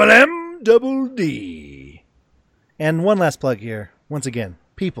 A double M, double D. And one last plug here. Once again,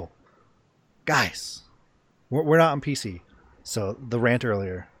 people, guys, we're not on PC, so the rant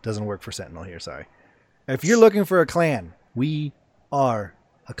earlier doesn't work for Sentinel here. Sorry. If you're looking for a clan, we are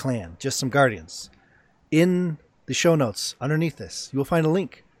a clan. Just Some Guardians. In the show notes underneath this, you will find a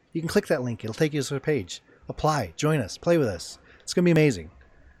link. You can click that link. It'll take you to a page. Apply. Join us. Play with us. It's going to be amazing.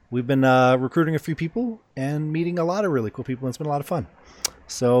 We've been recruiting a few people and meeting a lot of really cool people. And it's been a lot of fun.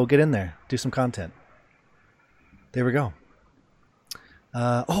 So get in there. Do some content. There we go.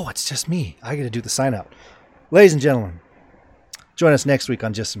 It's just me. I got to do the sign out. Ladies and gentlemen, join us next week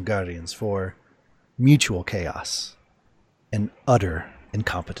on Just Some Guardians for mutual chaos and utter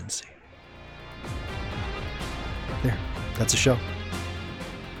incompetency. There. That's a show.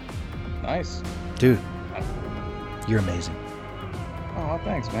 Nice. Dude, you're amazing. Oh,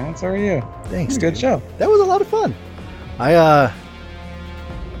 thanks, man. So are you. Thanks. Good show. That was a lot of fun.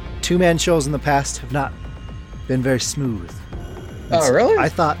 2-man shows in the past have not been very smooth. Oh, really? I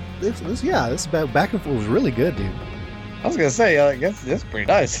thought this back and forth was really good, dude. I was gonna say, that's pretty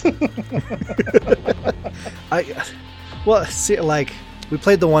nice. Well, see, like, we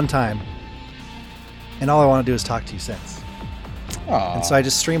played the one time, and all I want to do is talk to you since. Aww. And so I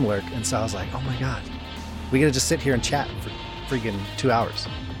just stream lurk, and so I was like, oh my god, we gotta just sit here and chat for freaking 2 hours.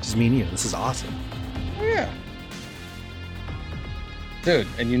 Just me and you. This is awesome. Yeah. Dude,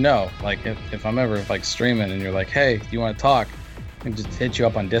 and like, if I'm ever like streaming and you're like, hey, do you want to talk? I can just hit you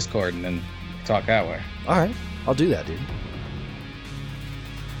up on Discord and then talk that way. All right, I'll do that, dude.